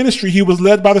Jesus' ministry, he was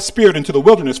led by the Spirit into the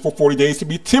wilderness for 40 days to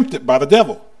be tempted by the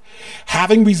devil.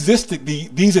 Having resisted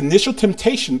these initial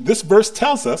temptations, this verse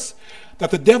tells us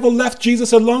that the devil left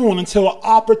Jesus alone until an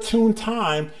opportune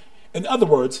time. In other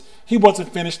words, he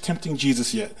wasn't finished tempting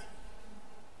Jesus yet.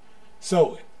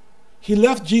 So he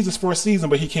left Jesus for a season,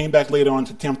 but he came back later on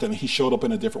to tempt him, and he showed up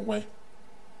in a different way.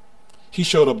 He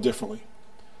showed up differently.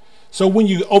 So when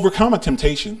you overcome a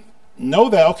temptation, know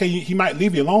that, okay, he might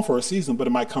leave you alone for a season, but it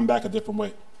might come back a different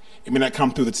way. It may not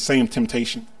come through the same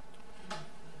temptation.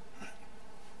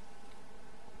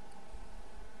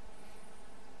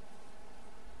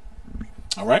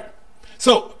 All right.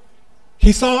 So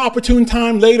he saw an opportune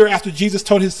time later after Jesus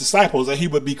told his disciples that he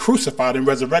would be crucified and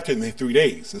resurrected in 3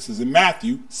 days. This is in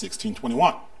Matthew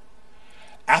 16:21.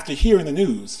 After hearing the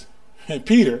news,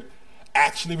 Peter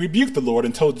actually rebuked the Lord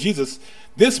and told Jesus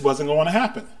this wasn't going to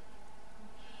happen.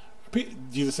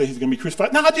 Jesus said he's going to be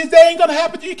crucified. No, that ain't going to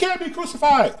happen. You can't be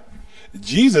crucified.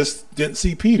 Jesus didn't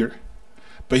see Peter,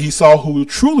 but he saw who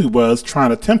truly was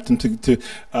trying to tempt him to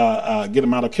get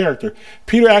him out of character.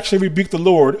 Peter actually rebuked the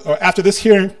Lord. Or after this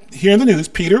hearing the news,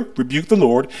 Peter rebuked the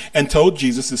Lord and told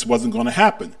Jesus this wasn't going to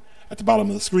happen at the bottom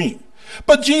of the screen.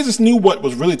 But Jesus knew what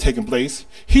was really taking place.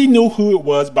 He knew who it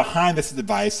was behind this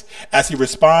advice as he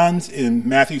responds in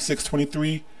Matthew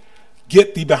 6:23,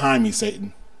 "Get thee behind me,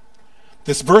 Satan."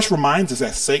 This verse reminds us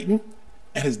that Satan,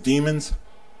 and his demons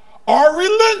are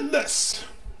relentless.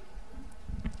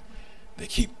 They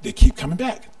keep coming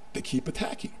back. They keep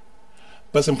attacking.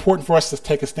 But it's important for us to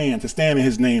take a stand, to stand in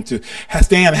his name, to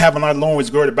stand having our loins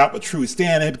girded about with truth,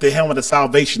 stand at the helmet of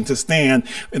salvation, to stand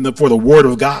for the word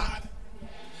of God.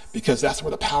 Because that's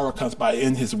where the power comes by,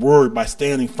 in his word, by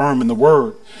standing firm in the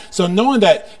word. So knowing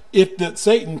that if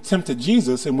Satan tempted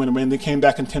Jesus, and when they came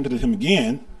back and tempted him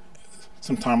again,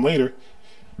 sometime later,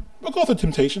 we'll go through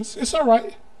temptations. It's all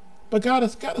right. But God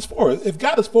is for us. If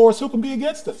God is for us, who can be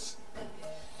against us?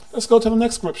 Let's go to the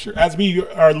next scripture as we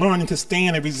are learning to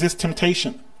stand and resist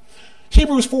temptation.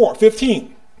 Hebrews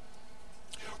 4:15.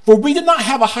 For we did not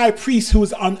have a high priest who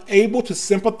is unable to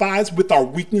sympathize with our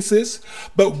weaknesses,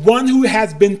 but one who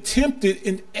has been tempted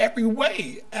in every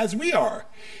way as we are,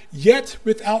 yet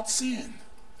without sin.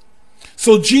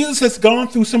 So Jesus has gone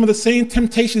through some of the same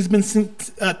temptations, been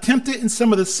tempted in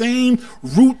some of the same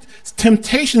root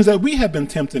temptations that we have been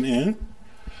tempted in,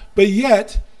 but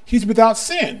yet he's without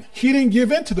sin. He didn't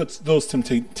give in to those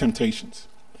temptations.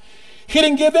 He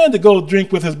didn't give in to go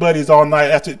drink with his buddies all night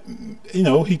after,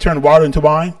 he turned water into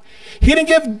wine. He didn't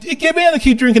give in to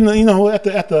keep drinking, at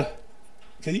the.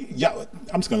 Y'all,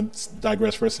 I'm just going to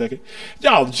digress for a second.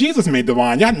 Y'all, Jesus made the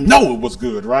wine. Y'all know it was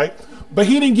good, right? But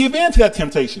he didn't give in to that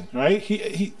temptation, right?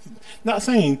 He not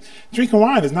saying drinking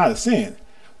wine is not a sin,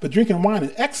 but drinking wine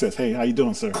in excess. Hey, how you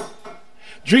doing, sir?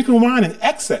 Drinking wine in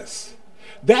excess.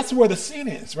 That's where the sin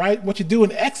is, right? What you do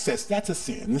in excess, that's a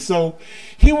sin. And so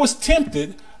he was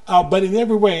tempted, but in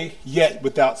every way, yet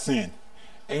without sin.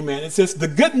 Amen. It says the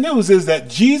good news is that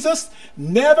Jesus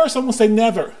never, someone say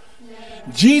never.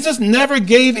 Jesus never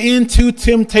gave in to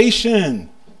temptation.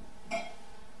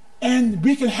 And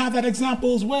we can have that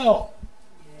example as well.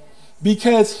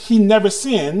 Because he never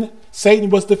sinned, Satan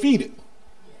was defeated.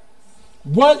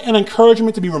 What an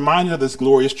encouragement to be reminded of this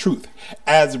glorious truth.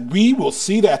 As we will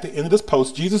see that at the end of this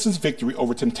post, Jesus' victory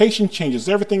over temptation changes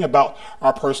everything about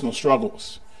our personal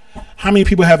struggles. How many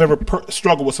people have ever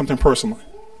struggled with something personally?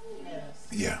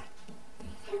 Yeah.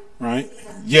 Right?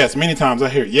 Yes, many times I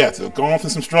hear, yes, going through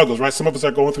some struggles, right? Some of us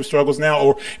are going through struggles now,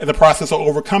 or in the process of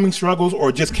overcoming struggles,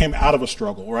 or just came out of a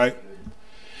struggle, right?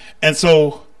 And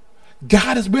so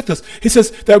God is with us. He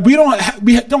says that we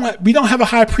don't have a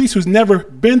high priest who's never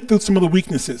been through some of the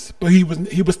weaknesses, but he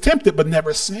was tempted but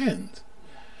never sinned.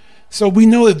 So we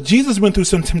know that Jesus went through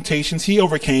some temptations he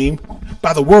overcame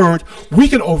by the word. We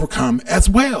can overcome as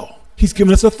well. He's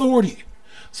given us authority.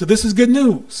 So this is good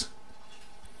news.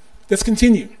 Let's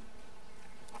continue.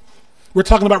 We're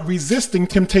talking about resisting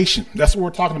temptation. That's what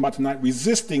we're talking about tonight,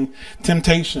 resisting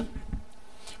temptation.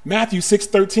 Matthew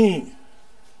 6:13.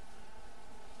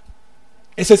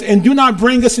 It says, and do not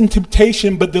bring us into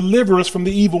temptation, but deliver us from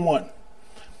the evil one.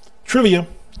 Trivia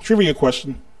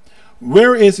question.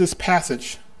 Where is this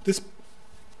passage?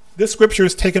 This scripture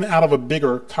is taken out of a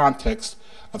bigger context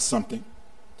of something.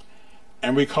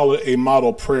 And we call it a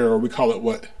model prayer, or we call it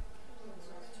what?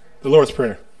 The Lord's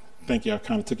Prayer. Thank you. I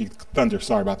kind of took you thunder.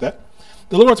 Sorry about that.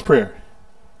 The Lord's Prayer.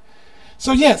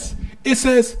 So yes, it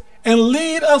says, and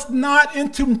lead us not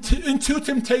into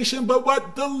temptation, but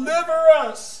what? Deliver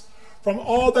us from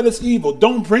all that is evil.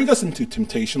 Don't bring us into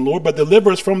temptation, Lord, but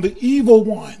deliver us from the evil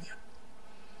one.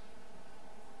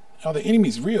 Now, the enemy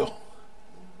is real.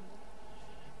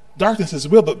 Darkness is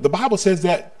real, but the Bible says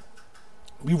that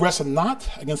we wrestle not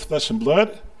against flesh and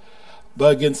blood,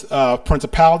 but against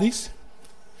principalities,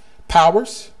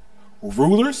 powers,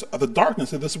 rulers of the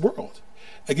darkness of this world,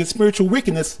 against spiritual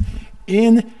wickedness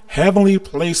in heavenly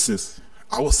places.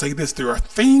 I will say this, there are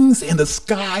things in the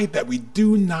sky that we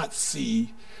do not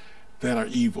see that are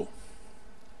evil.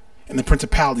 And the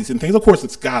principalities and things, of course,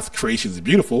 it's God's creation is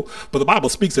beautiful, but the Bible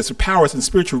speaks as to powers and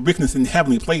spiritual wickedness in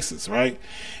heavenly places, right?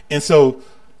 And so,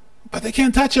 but they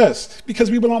can't touch us because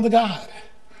we belong to God.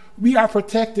 We are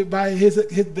protected by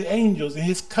the angels and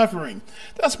his covering.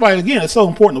 That's why, again, it's so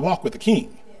important to walk with the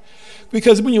King.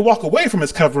 Because when you walk away from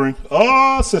his covering,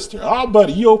 oh, sister, oh,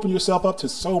 buddy, you open yourself up to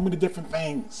so many different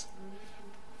things.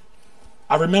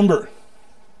 I remember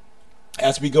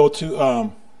as we go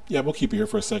to, we'll keep it here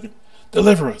for a second.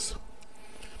 Deliver us.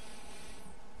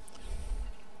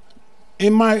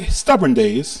 In my stubborn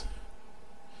days,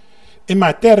 in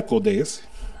my theatical days,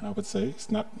 I would say,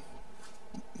 it's not,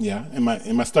 in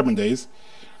my stubborn days,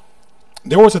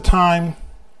 there was a time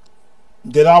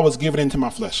that I was giving into my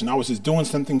flesh, and I was just doing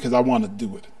something because I wanted to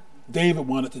do it. David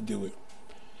wanted to do it.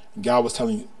 And God was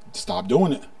telling you, stop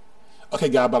doing it. Okay,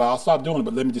 God, but I'll stop doing it,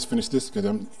 but let me just finish this because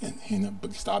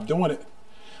but stop doing it.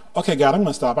 Okay, God, I'm going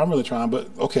to stop. I'm really trying, but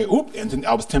okay, and then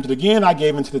I was tempted again. I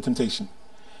gave into the temptation.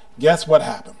 Guess what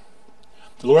happened?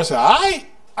 The Lord said, I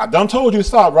done told you to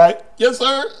stop, right? Yes,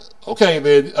 sir. Okay,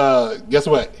 then guess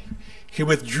what? He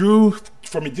withdrew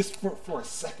from me just for a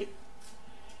second.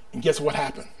 And guess what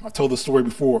happened? I told the story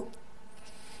before.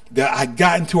 That I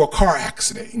got into a car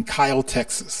accident in Kyle,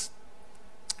 Texas.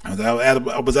 I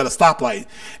was at a stoplight,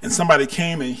 and somebody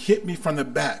came and hit me from the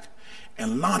back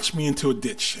and launched me into a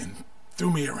ditch and threw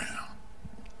me around.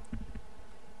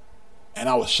 And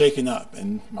I was shaken up,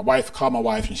 and my wife called my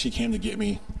wife, and she came to get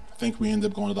me. I think we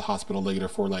ended up going to the hospital later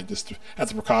for like just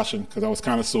as a precaution because I was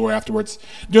kind of sore afterwards.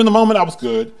 During the moment, I was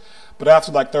good, but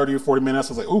after like 30 or 40 minutes,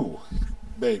 I was like, "Ooh,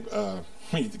 babe,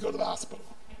 we need to go to the hospital."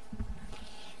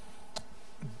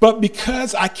 But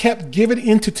because I kept giving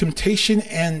into temptation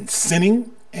and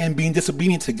sinning and being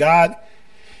disobedient to God,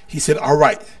 he said, all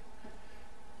right,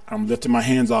 I'm lifting my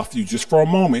hands off you just for a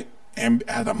moment. And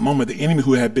at that moment, the enemy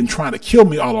who had been trying to kill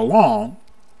me all along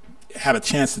had a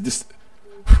chance to just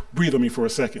breathe on me for a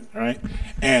second, all right?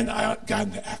 And I got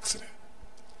in the accident.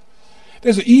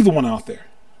 There's an evil one out there.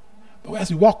 But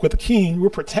as we walk with the King, we're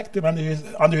protected under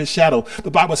his shadow. The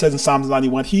Bible says in Psalms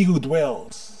 91, he who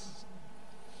dwells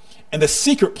in the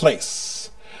secret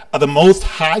place of the Most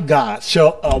High God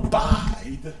shall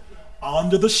abide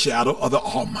under the shadow of the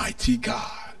Almighty God.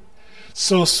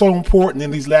 So important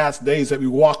in these last days that we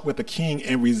walk with the King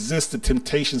and resist the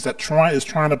temptations that is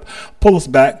trying to pull us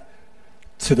back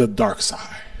to the dark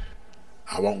side.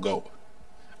 I won't go.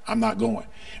 I'm not going.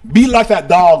 Be like that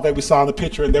dog that we saw in the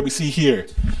picture and that we see here.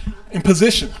 In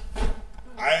position.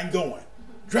 I ain't going.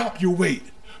 Drop your weight.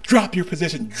 Drop your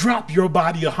position, drop your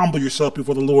body, and humble yourself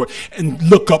before the Lord and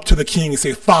look up to the King and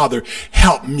say, Father,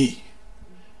 help me.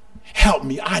 Help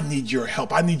me. I need your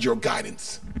help. I need your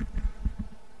guidance.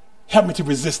 Help me to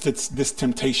resist this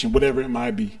temptation, whatever it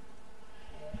might be.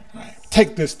 Right.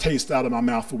 Take this taste out of my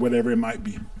mouth or whatever it might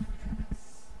be.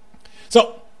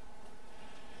 So,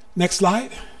 next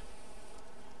slide.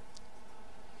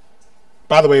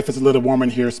 By the way, if it's a little warmer in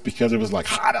here, it's because it was like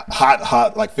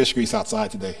hot, like fish grease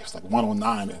outside today. It was like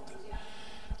 109.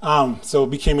 So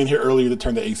we came in here earlier to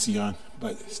turn the AC on,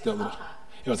 but still,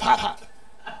 it was hot.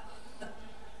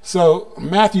 So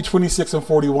Matthew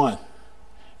 26:41,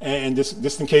 and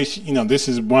just in case, this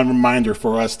is one reminder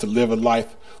for us to live a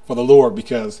life for the Lord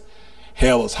because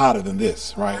hell is hotter than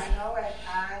this, right?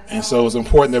 And so it's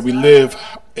important that we live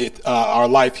our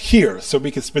life here so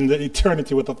we can spend the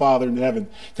eternity with the Father in heaven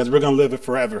because we're going to live it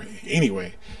forever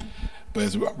anyway. But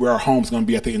it's where our home's going to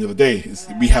be at the end of the day.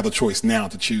 We have the choice now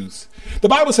to choose. The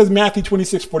Bible says, Matthew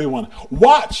 26:41,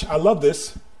 watch, I love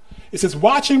this. It says,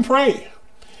 watch and pray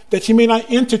that you may not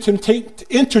enter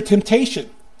temptation.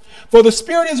 For the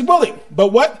spirit is willing,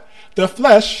 but what? The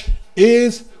flesh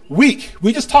is weak.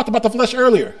 We just talked about the flesh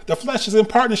earlier. The flesh is in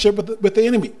partnership with the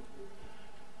enemy.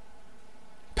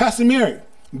 Pastor Mary,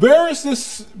 where is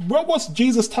this? What was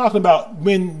Jesus talking about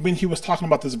when he was talking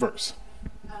about this verse?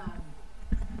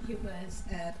 He was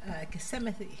at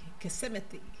Gethsemane.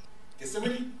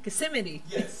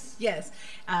 Yes. Yes.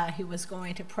 He was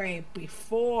going to pray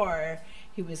before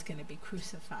he was going to be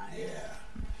crucified. Yeah.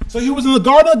 So he was in the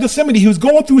Garden of Gethsemane. He was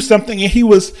going through something, and he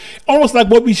was almost like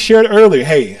what we shared earlier.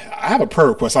 Hey, I have a prayer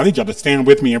request. I need y'all to stand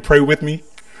with me and pray with me.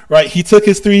 Right, he took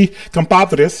his three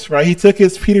compadres, right? He took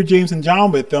his Peter, James, and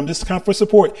John with them, just kind of for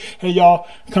support. Hey, y'all,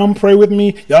 come pray with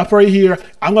me. Y'all pray here.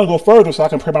 I'm going to go further so I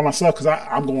can pray by myself because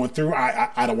I'm going through.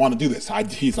 I don't want to do this.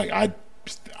 He's like, I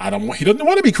don't want. He doesn't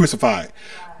want to be crucified.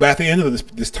 But at the end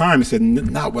of this time, he said,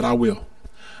 not what I will.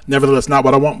 Nevertheless, not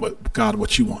what I want, but God,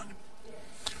 what you want.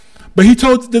 But he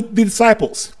told the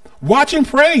disciples, watch and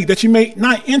pray that you may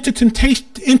not enter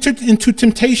into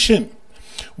temptation.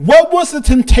 What was the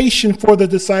temptation for the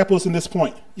disciples in this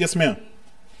point? Yes, ma'am.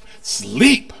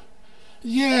 Sleep.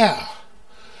 Yeah.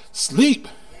 Sleep.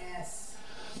 Yes.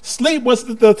 Sleep was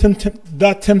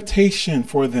the temptation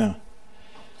for them.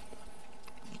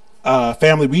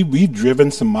 Family, we've driven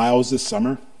some miles this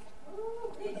summer.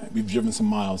 We've driven some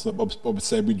miles. I would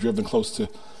say we've driven close to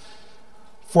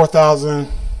 4,000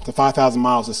 to 5,000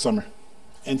 miles this summer.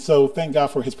 And so thank God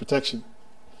for his protection.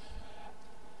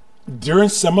 During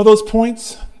some of those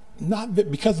points, not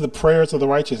because of the prayers of the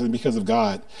righteous and because of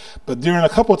God, but during a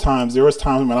couple of times, there was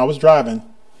times when I was driving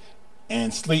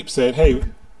and sleep said, hey,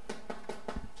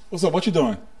 what's up? What you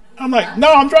doing? I'm like,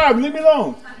 no, I'm driving. Leave me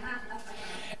alone.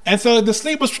 And so the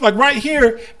sleep was like right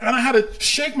here, and I had to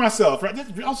shake myself. Right,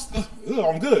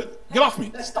 I'm good. Get off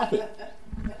me. Stop it.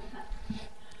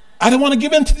 I didn't want to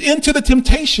give into the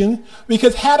temptation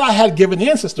because had I had given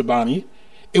in, Sister Bonnie,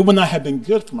 it would not have been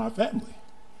good for my family.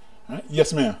 Right?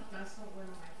 Yes, ma'am. That's what one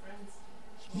of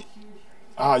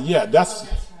my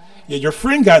friends. Your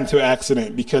friend got into an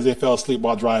accident because they fell asleep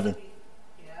while driving.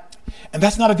 Yeah. And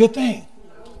that's not a good thing.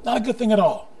 Not a good thing at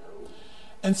all.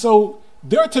 And so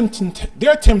Their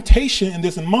temptation in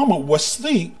this moment was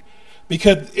sleep,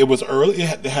 because it was early.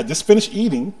 They had just finished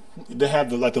eating. They had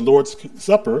the Lord's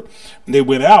Supper. And they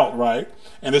went out, right?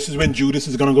 And this is when Judas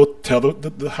is going to go tell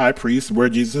the high priest where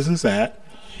Jesus is at.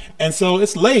 And so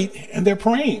it's late, and they're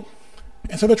praying.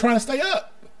 And so they're trying to stay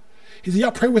up. He said,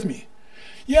 y'all pray with me.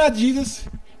 Yeah, Jesus.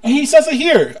 And he says it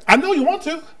here. I know you want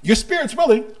to. Your spirit's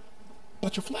willing,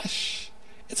 but your flesh,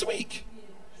 it's weak.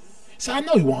 So I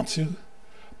know you want to,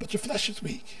 but your flesh is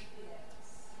weak.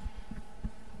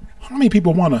 How many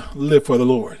people want to live for the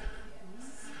Lord?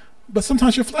 But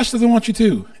sometimes your flesh doesn't want you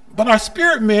to. But our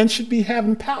spirit man should be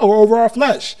having power over our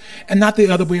flesh and not the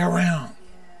other way around.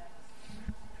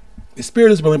 The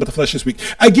spirit is willing, but the flesh is weak.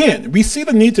 Again, we see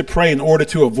the need to pray in order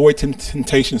to avoid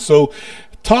temptation. So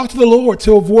talk to the Lord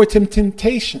to avoid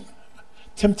temptation.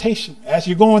 Temptation. As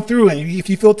you're going through, and if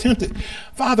you feel tempted,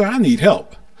 Father, I need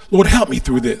help. Lord, help me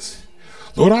through this.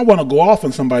 Lord, I want to go off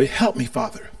on somebody. Help me,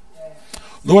 Father.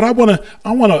 Lord, I want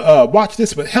to watch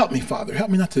this, but help me, Father. Help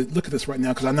me not to look at this right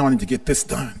now, because I know I need to get this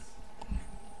done.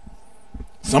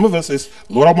 Some of us is,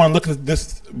 Lord, I want to look at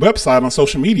this website on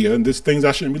social media, and there's things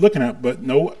I shouldn't be looking at, but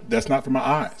no, that's not for my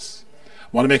eyes. I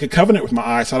want to make a covenant with my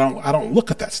eyes, so I don't look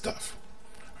at that stuff,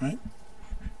 right?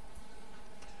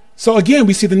 So again,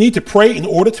 we see the need to pray in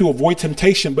order to avoid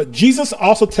temptation, but Jesus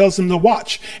also tells them to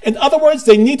watch. In other words,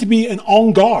 they need to be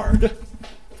on guard.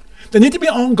 They need to be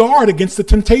on guard against the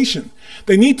temptation.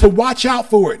 They need to watch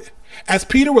out for it. As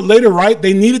Peter would later write,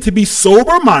 they needed to be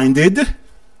sober-minded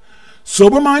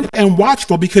and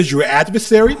watchful, because your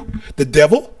adversary, the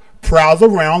devil, prowls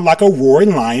around like a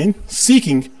roaring lion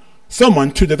seeking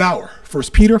someone to devour. 1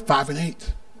 Peter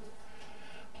 5:8.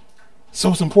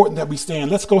 So it's important that we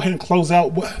stand. Let's go ahead and close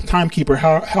out. Timekeeper,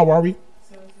 how are we?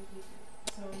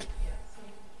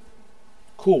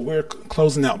 Cool, we're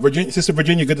closing out. Sister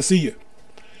Virginia, good to see you.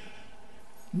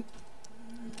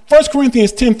 1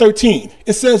 Corinthians 10:13,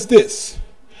 it says this: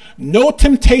 no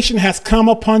temptation has come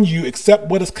upon you except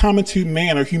what is common to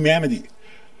man or humanity.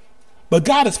 But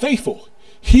God is faithful.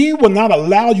 He will not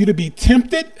allow you to be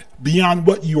tempted beyond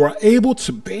what you are able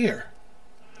to bear.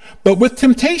 But with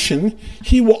temptation,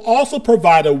 he will also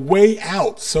provide a way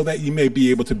out so that you may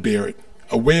be able to bear it,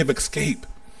 a way of escape.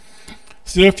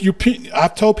 So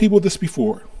I've told people this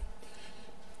before.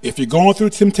 If you're going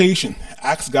through temptation,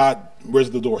 ask God,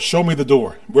 where's the door? Show me the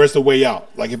door. Where's the way out?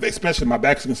 Like, especially my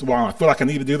back's against the wall, I feel like I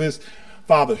need to do this.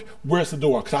 Father, where's the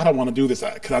door? Because I don't want to do this,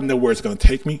 because I know where it's going to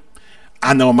take me.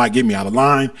 I know it might get me out of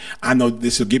line. I know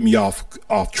this will get me off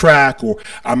track, or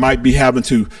I might be having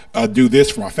to do this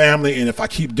for my family. And if I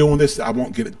keep doing this, I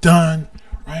won't get it done,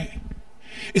 right?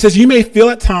 It says you may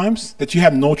feel at times that you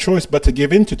have no choice but to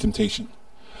give in to temptation.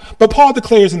 But Paul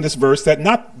declares in this verse that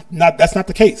that's not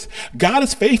the case. God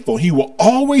is faithful. He will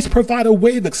always provide a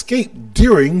way of escape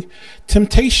during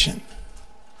temptation.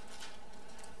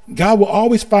 God will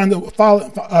always make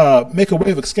a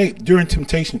way of escape during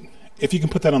temptation. If you can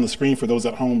put that on the screen for those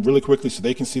at home really quickly so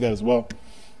they can see that as well.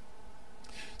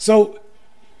 So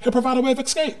he'll provide a way of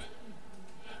escape.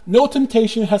 No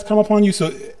temptation has come upon you.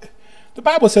 So the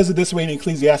Bible says it this way in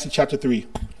Ecclesiastes chapter 3.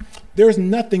 There is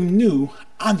nothing new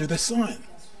under the sun.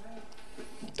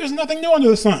 There's nothing new under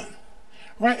the sun,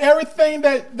 right? Everything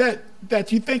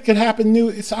that you think could happen new,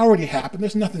 it's already happened.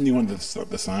 There's nothing new under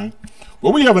the sun.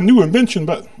 Well, we have a new invention,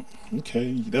 but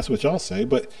okay, that's what y'all say,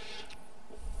 but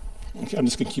okay, I'm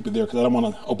just going to keep it there because I don't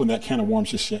want to open that can of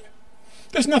worms just yet.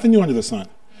 There's nothing new under the sun.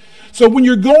 So when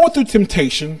you're going through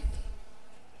temptation,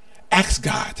 ask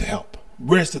God to help.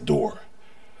 Where's the door?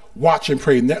 Watch and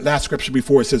pray. In that last scripture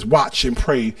before, it says, watch and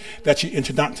pray that you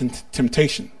enter not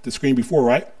temptation. The screen before,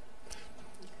 right?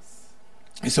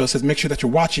 And so it says, make sure that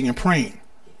you're watching and praying,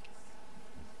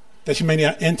 that you may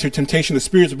not enter temptation. The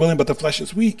spirit is willing, but the flesh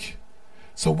is weak.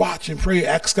 So watch and pray.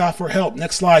 Ask God for help.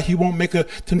 Next slide. He won't make a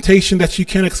temptation that you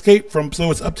can't escape from.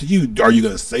 So it's up to you. Are you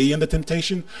going to stay in the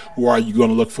temptation, or are you going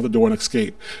to look for the door and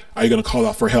escape? Are you going to call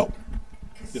out for help?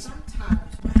 Yes. Sometimes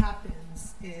what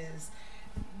happens is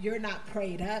you're not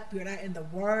prayed up. You're not in the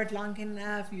Word long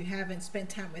enough. You haven't spent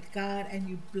time with God, and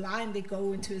you blindly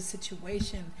go into a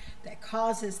situation that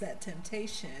causes that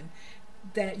temptation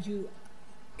that you,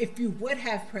 if you would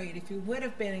have prayed, if you would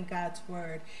have been in God's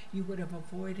Word, you would have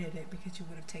avoided it because you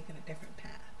would have taken a different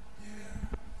path.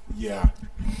 Yeah.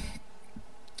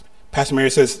 Pastor Mary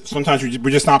says sometimes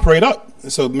we're just not prayed up.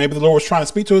 So maybe the Lord was trying to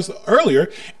speak to us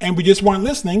earlier and we just weren't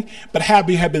listening. But had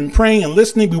we had been praying and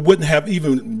listening, we wouldn't have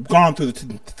even gone through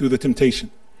the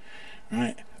temptation.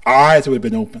 Right? Our eyes would have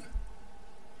been open.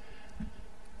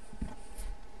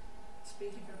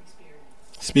 Speaking from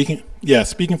experience.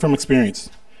 Speaking from experience.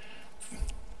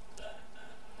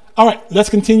 All right, let's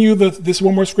continue this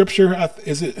one more scripture.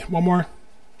 Is it one more?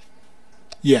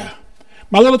 Yeah.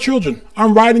 My little children,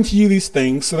 I'm writing to you these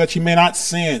things so that you may not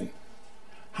sin.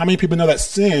 How many people know that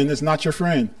sin is not your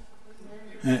friend?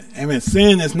 Amen.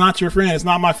 Sin is not your friend. It's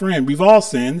not my friend. We've all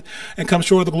sinned and come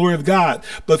short of the glory of God.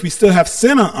 But if we still have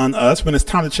sin on us, when it's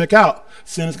time to check out,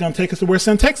 sin is going to take us to where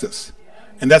sin takes us.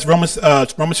 And that's Romans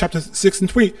chapter 6 and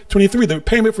 23. The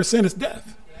payment for sin is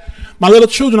death. My little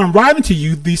children, I'm writing to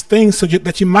you these things so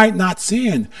that you might not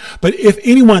sin. But if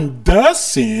anyone does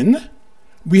sin,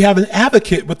 we have an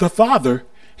advocate with the Father.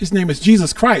 His name is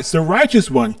Jesus Christ, the righteous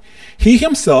one. He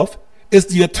himself is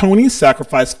the atoning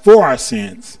sacrifice for our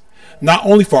sins, not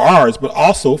only for ours, but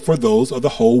also for those of the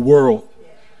whole world.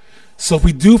 So if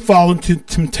we do fall into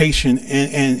temptation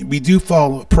and we do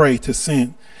fall prey to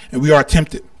sin and we are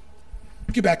tempted,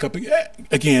 get back up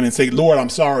again and say, Lord, I'm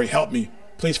sorry. Help me.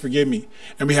 Please forgive me.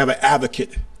 And we have an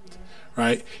advocate,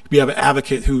 right? We have an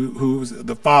advocate who's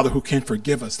the Father who can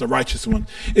forgive us, the righteous one.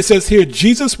 It says here,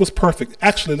 Jesus was perfect.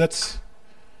 Actually, let's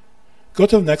go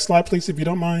to the next slide, please, if you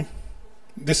don't mind.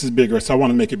 This is bigger, so I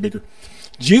want to make it bigger.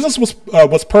 Jesus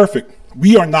was perfect.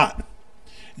 We are not.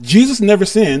 Jesus never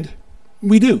sinned.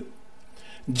 We do.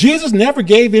 Jesus never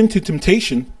gave in to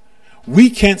temptation.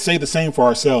 We can't say the same for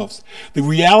ourselves. The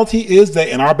reality is that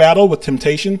in our battle with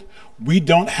temptation, we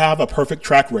don't have a perfect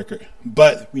track record,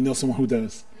 but we know someone who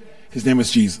does. His name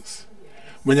is Jesus.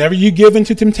 Whenever you give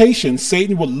into temptation,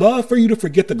 Satan would love for you to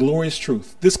forget the glorious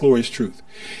truth, this glorious truth.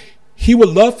 He would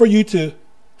love for you to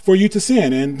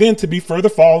sin and then to be further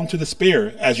fall into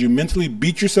despair as you mentally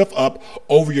beat yourself up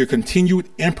over your continued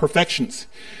imperfections.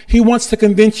 He wants to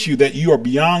convince you that you are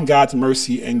beyond God's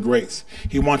mercy and grace.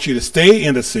 He wants you to stay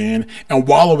in the sin and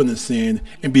wallow in the sin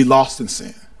and be lost in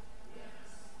sin.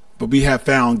 But we have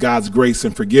found God's grace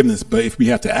and forgiveness, but if we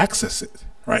have to access it,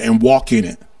 right, and walk in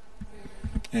it.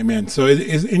 Amen. So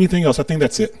is anything else? I think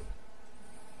that's it.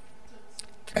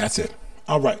 That's it.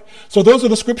 All right. So those are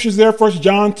the scriptures there. 1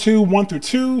 John 2, 1 through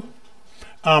 2.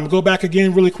 Go back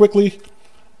again really quickly.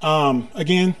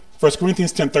 Again, 1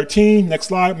 Corinthians 10, 13. Next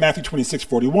slide. Matthew 26,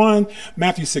 41.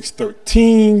 Matthew 6,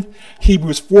 13.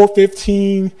 Hebrews 4,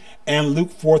 15. And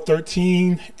Luke 4,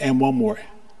 13. And one more.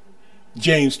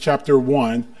 James chapter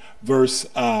 1, verse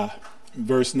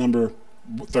number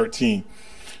 13.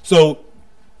 So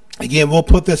again, we'll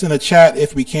put this in the chat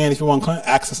if we can. If you want to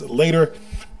access it later,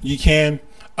 you can.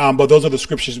 But those are the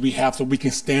scriptures we have so we can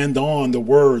stand on the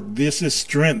word. This is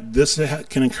strength. This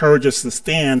can encourage us to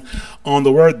stand on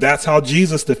the word. That's how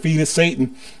Jesus defeated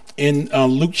Satan in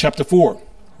Luke chapter 4,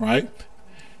 right?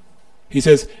 He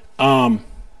says, and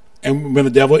when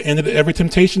the devil ended every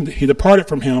temptation, he departed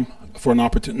from him for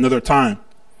another time.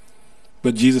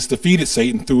 But Jesus defeated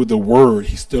Satan through the word.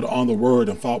 He stood on the word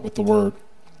and fought with the word.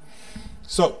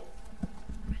 So,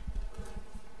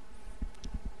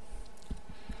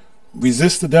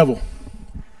 resist the devil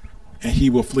and he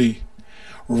will flee.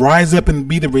 Rise up and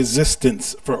be the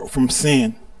resistance from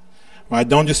sin. Right?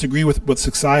 Don't just agree with what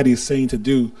society is saying to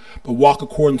do, but walk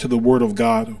according to the word of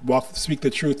God. Speak the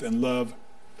truth and love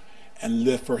and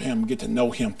live for him. Get to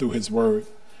know him through his word.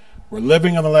 We're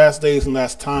living in the last days and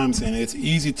last times, and it's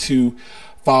easy to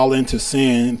fall into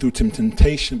sin through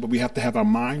temptation, but we have to have our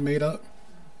mind made up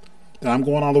that I'm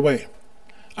going all the way.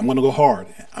 I'm going to go hard.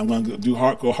 I'm going to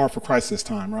go hard for Christ this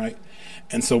time, right?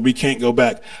 And so we can't go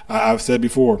back. I've said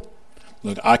before,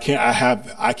 look, I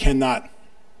cannot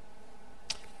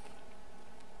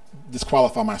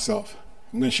disqualify myself.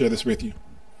 I'm going to share this with you.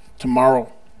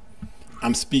 Tomorrow,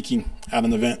 I'm speaking at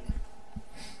an event.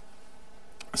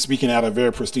 Speaking at a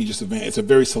very prestigious event. It's a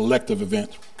very selective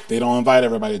event. They don't invite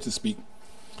everybody to speak.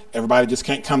 Everybody just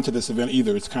can't come to this event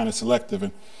either. It's kind of selective.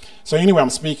 And so anyway, I'm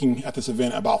speaking at this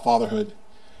event about fatherhood.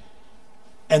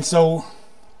 And so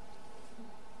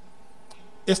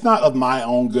it's not of my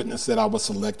own goodness that I was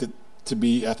selected to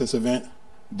be at this event.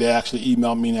 They actually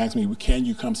emailed me and asked me, can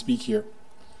you come speak here?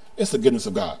 It's the goodness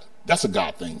of God. That's a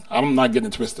God thing. I'm not getting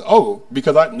it twisted. Oh,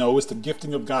 because I know it's the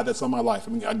gifting of God that's on my life.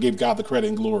 I mean, I give God the credit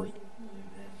and glory.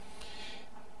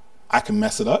 I can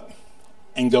mess it up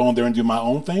and go in there and do my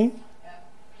own thing,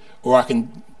 or I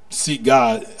can seek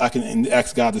God. I can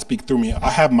ask God to speak through me. I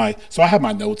have my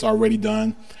notes already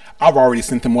done. I've already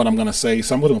sent them what I'm going to say,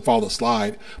 so I'm going to follow the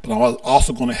slide, but I'm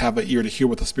also going to have an ear to hear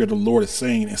what the Spirit of the Lord is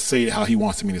saying and say it how he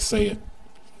wants me to say it.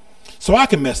 So I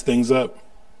can mess things up.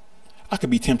 I could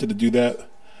be tempted to do that,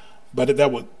 but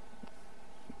that would,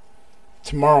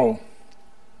 tomorrow,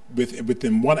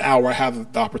 within 1 hour, I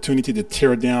have the opportunity to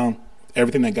tear down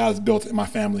everything that God has built in my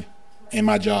family and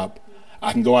my job.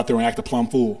 I can go out there and act a plumb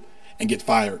fool and get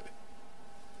fired.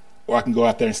 Or I can go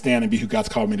out there and stand and be who God's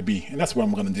called me to be. And that's what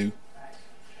I'm going to do.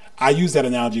 I use that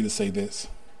analogy to say this.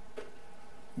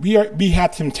 We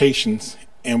have temptations,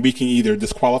 and we can either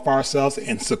disqualify ourselves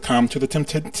and succumb to the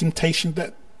temptation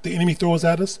that the enemy throws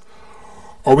at us,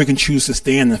 or we can choose to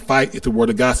stand and fight if the word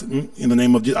of God says, in the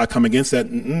name of Jesus, I come against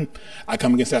that. I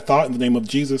come against that thought in the name of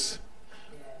Jesus.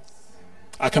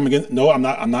 I come against, no, I'm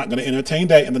not going to entertain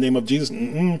that in the name of Jesus.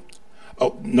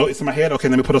 Oh, no, it's in my head. Okay,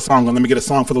 let me put a song on. Let me get a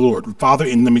song for the Lord. Father,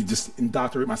 and let me just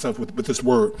indoctrinate myself with this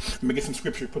word. Let me get some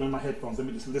scripture, put on my headphones. Let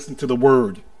me just listen to the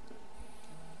word.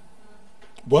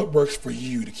 What works for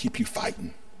you to keep you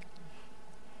fighting?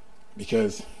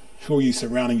 Because who are you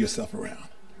surrounding yourself around?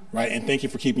 Right? And thank you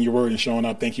for keeping your word and showing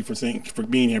up. Thank you for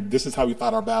being here. This is how we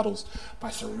fight our battles, by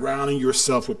surrounding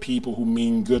yourself with people who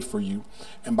mean good for you,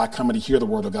 and by coming to hear the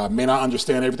word of God. May not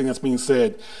understand everything that's being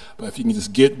said, but if you can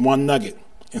just get one nugget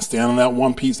and stand on that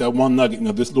one piece, that one nugget,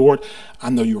 this Lord, I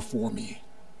know you're for me.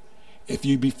 If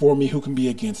you be for me, who can be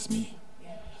against me?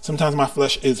 Sometimes my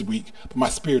flesh is weak, but my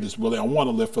spirit is willing. I want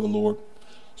to live for the Lord.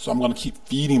 So I'm going to keep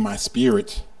feeding my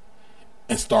spirit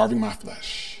and starving my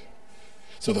flesh.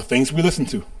 So the things we listen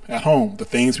to at home, the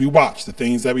things we watch, the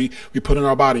things that we put in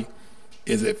our body,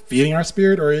 is it feeding our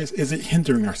spirit, or is it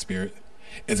hindering our spirit?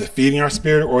 Is it feeding our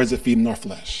spirit, or is it feeding our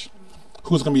flesh?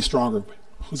 Who's going to be stronger?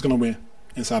 Who's going to win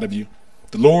inside of you?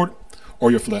 The Lord or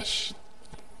your flesh?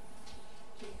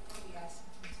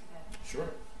 Sure.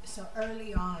 So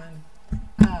early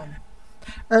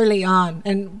on,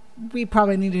 and we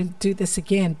probably need to do this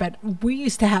again, but we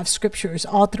used to have scriptures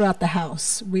all throughout the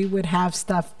house. We would have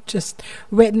stuff just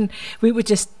written. We would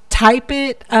just type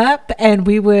it up, and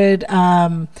we would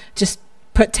just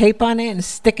put tape on it and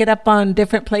stick it up on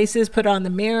different places, put it on the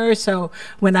mirror. So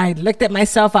when I looked at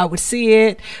myself, I would see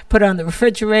it, put it on the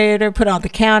refrigerator, put it on the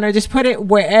counter, just put it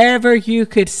wherever you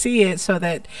could see it, so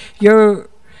that you're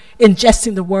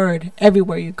ingesting the word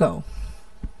everywhere you go.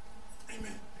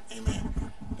 Amen.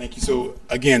 Thank you. So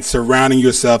again, surrounding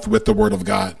yourself with the word of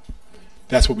God.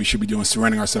 That's what we should be doing,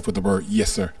 surrounding ourselves with the word.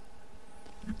 Yes, sir.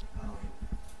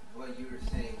 What you were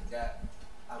saying, that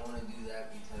I want to do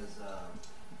that because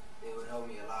it would help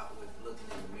me a lot with looking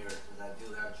in the mirror, because I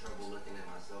do have trouble looking at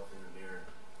myself in the mirror,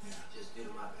 just due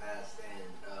to my past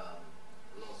and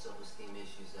low self-esteem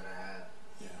issues that I have.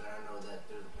 But I know that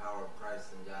through the power of Christ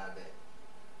and God, that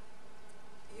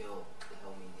He'll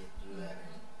help me get through that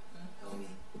and help me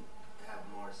have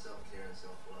more self-care and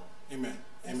self-love.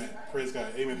 Amen. Praise God.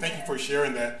 Amen. Thank you for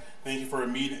sharing that. Thank you for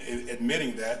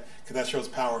admitting that, because that shows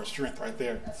power and strength right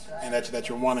there. That's right. And that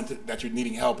you're that you're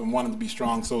needing help and wanting to be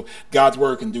strong. So God's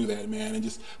word can do that, man. And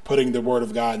just putting the word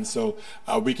of God. And so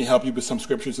we can help you with some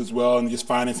scriptures as well, and just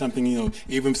finding something, even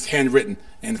if it's handwritten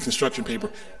and construction paper.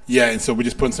 Yeah. And so we're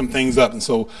just putting some things up. And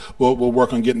so we'll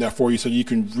work on getting that for you, so you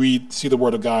can see the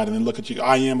word of God, and then look at you.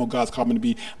 I am who God's called me to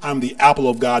be. I'm the apple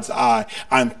of God's eye.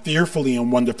 I'm fearfully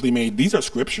and wonderfully made. These are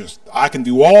scriptures. I can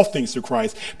do all things through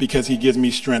Christ because He gives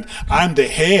me strength. I'm the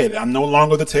head. I'm no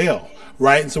longer the tail.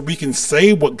 Right? And so we can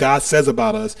say what God says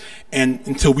about us, and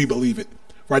until we believe it.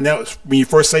 Right now, when you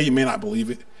first say, you may not believe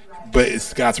it, but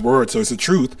it's God's word, so it's the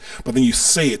truth. But then you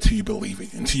say it till you believe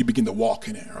it, until you begin to walk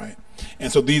in it, right?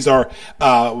 And so these are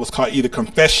what's called either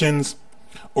confessions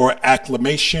or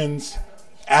affirmations.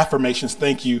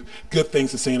 Thank you. Good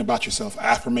things to saying about yourself.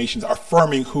 Affirmations,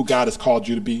 affirming who God has called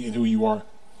you to be and who you are.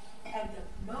 And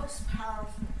the most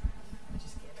powerful,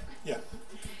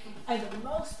 and the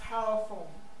most powerful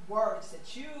words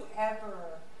that you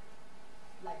ever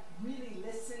really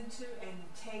listen to and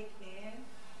take in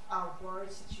are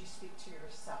words that you speak to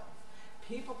yourself.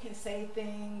 People can say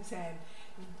things, and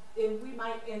we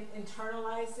might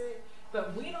internalize it,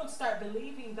 but we don't start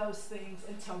believing those things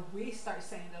until we start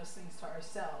saying those things to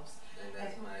ourselves. And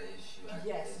that's my issue.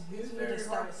 Yes, you need to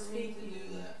start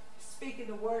speaking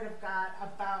the word of God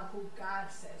about who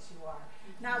God says you are.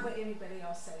 Not what anybody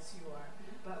else says you are,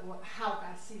 but how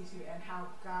God sees you and how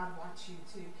God wants you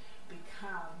to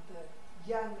become the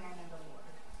young man in the Lord.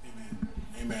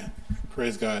 Amen.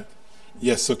 Praise God.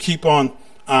 Yes, so keep on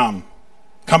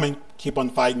coming, keep on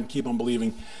fighting, keep on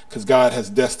believing, because God has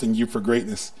destined you for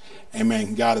greatness.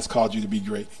 Amen. God has called you to be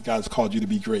great. God has called you to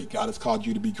be great. God has called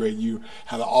you to be great. You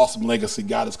have an awesome legacy.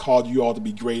 God has called you all to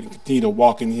be great and continue to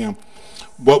walk in Him.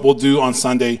 What we'll do on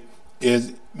Sunday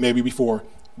is, maybe before,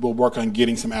 we'll work on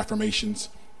getting some affirmations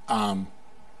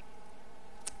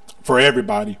for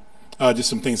everybody. Just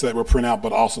some things that we'll print out,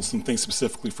 but also some things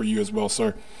specifically for you as well,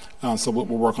 sir. So we'll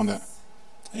work on that.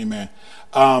 Amen.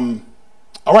 All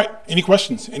right. Any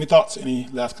questions? Any thoughts? Any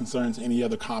last concerns? Any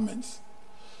other comments?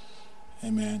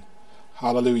 Amen.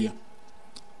 Hallelujah.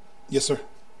 Yes, sir.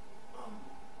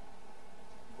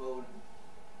 What would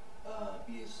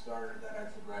be a starter that I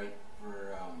could write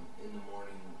for in the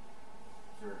morning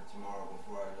to tomorrow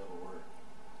before I go to work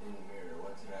in the mirror?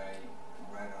 What could I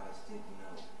write on a sticky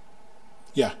note?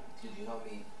 Yeah. Could you help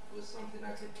me with something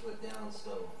I could put down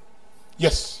so?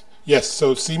 Yes. Yes.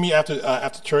 So see me after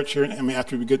church here. I mean,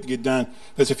 after we get done.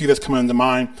 There's a few that's coming into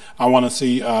mind. I want to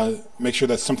see, make sure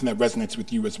that's something that resonates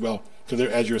with you as well. Because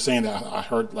as you were saying that, I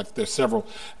heard like there's several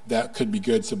that could be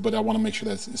good. So, but I want to make sure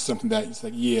that it's something that it's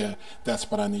like, yeah, that's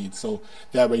what I need. So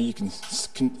that way you can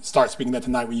start speaking that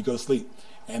tonight when you go to sleep.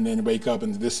 And then wake up,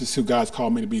 and this is who God's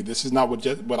called me to be. This is not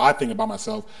what I think about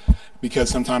myself, because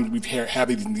sometimes we've had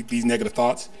these negative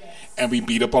thoughts, and we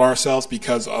beat up on ourselves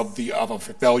because of our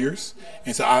failures.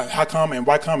 And so, how come and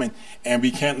why come? And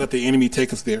we can't let the enemy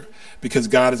take us there, because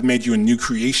God has made you a new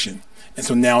creation. And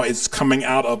so now it's coming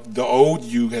out of the old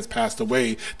you has passed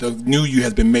away. The new you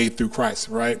has been made through Christ,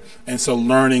 right? And so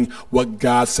learning what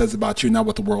God says about you, not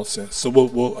what the world says. So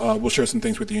we'll share some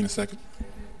things with you in a second.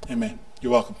 Amen.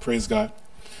 You're welcome. Praise God.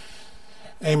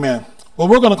 Amen. Well,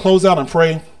 we're going to close out and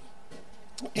pray,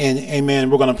 and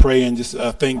amen. We're going to pray and just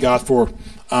thank God for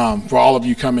all of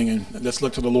you coming, and let's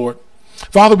look to the Lord.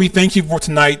 Father, we thank you for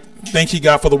tonight. Thank you,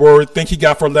 God, for the word. Thank you,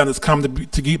 God, for letting us come to be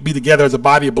together as a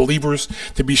body of believers,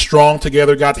 to be strong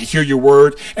together, God, to hear your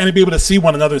word, and to be able to see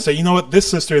one another and say, you know what, this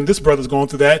sister and this brother is going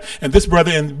through that, and this brother,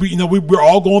 and we're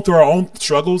all going through our own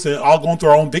struggles and all going through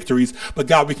our own victories. But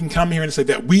God, we can come here and say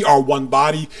that we are one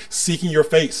body seeking your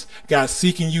face, God,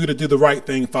 seeking you to do the right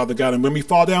thing, Father God. And when we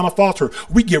fall down or falter,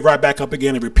 we get right back up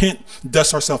again and repent,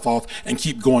 dust ourselves off, and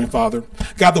keep going, Father.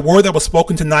 God, the word that was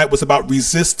spoken tonight was about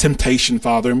resist temptation,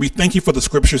 Father. And we thank you for the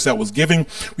scriptures that was given.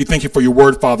 We thank you for your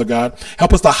word, Father God.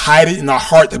 Help us to hide it in our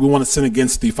heart that we want to sin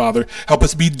against thee, Father. Help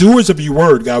us be doers of your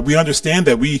word, God. We understand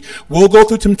that we will go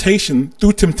through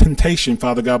temptation,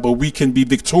 Father God, but we can be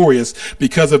victorious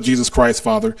because of Jesus Christ,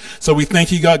 Father. So we thank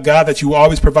you, God, that you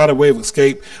always provide a way of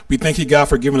escape. We thank you, God,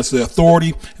 for giving us the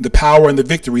authority and the power and the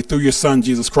victory through your Son,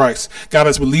 Jesus Christ. God,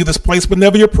 as we leave this place, but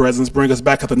never your presence, bring us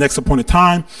back at the next appointed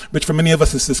time, which for many of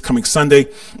us is this coming Sunday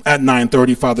at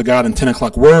 9:30, Father God, and 10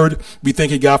 o'clock word. We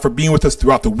thank you, God, for being with us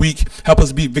throughout the week. Help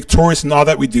us be victorious in all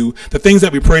that we do. The things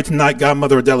that we prayed tonight, God,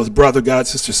 Mother Adela's brother, God,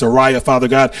 Sister Soraya, Father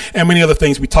God, and many other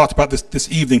things we talked about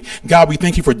this evening. God, we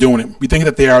thank you for doing it. We thank you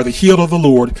that they are the healed of the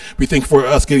Lord. We thank you for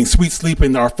us getting sweet sleep,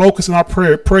 and our focus and our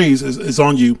praise is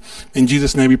on you. In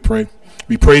Jesus' name we pray.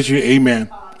 We praise you.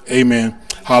 Amen. Amen.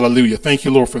 Hallelujah. Thank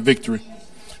you, Lord, for victory.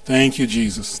 Thank you,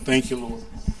 Jesus. Thank you, Lord.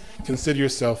 Consider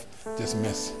yourself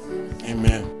dismissed.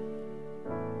 Amen.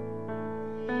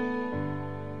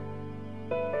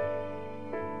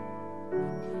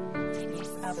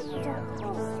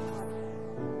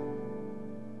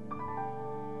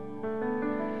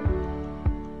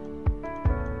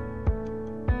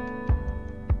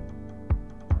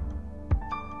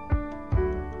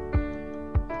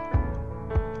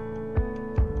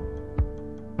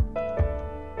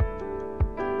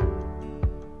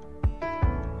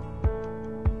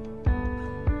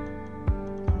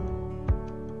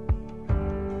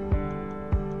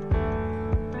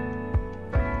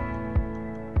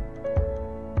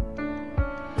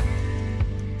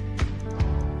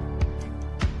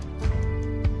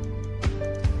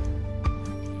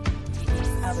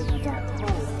 Afterward.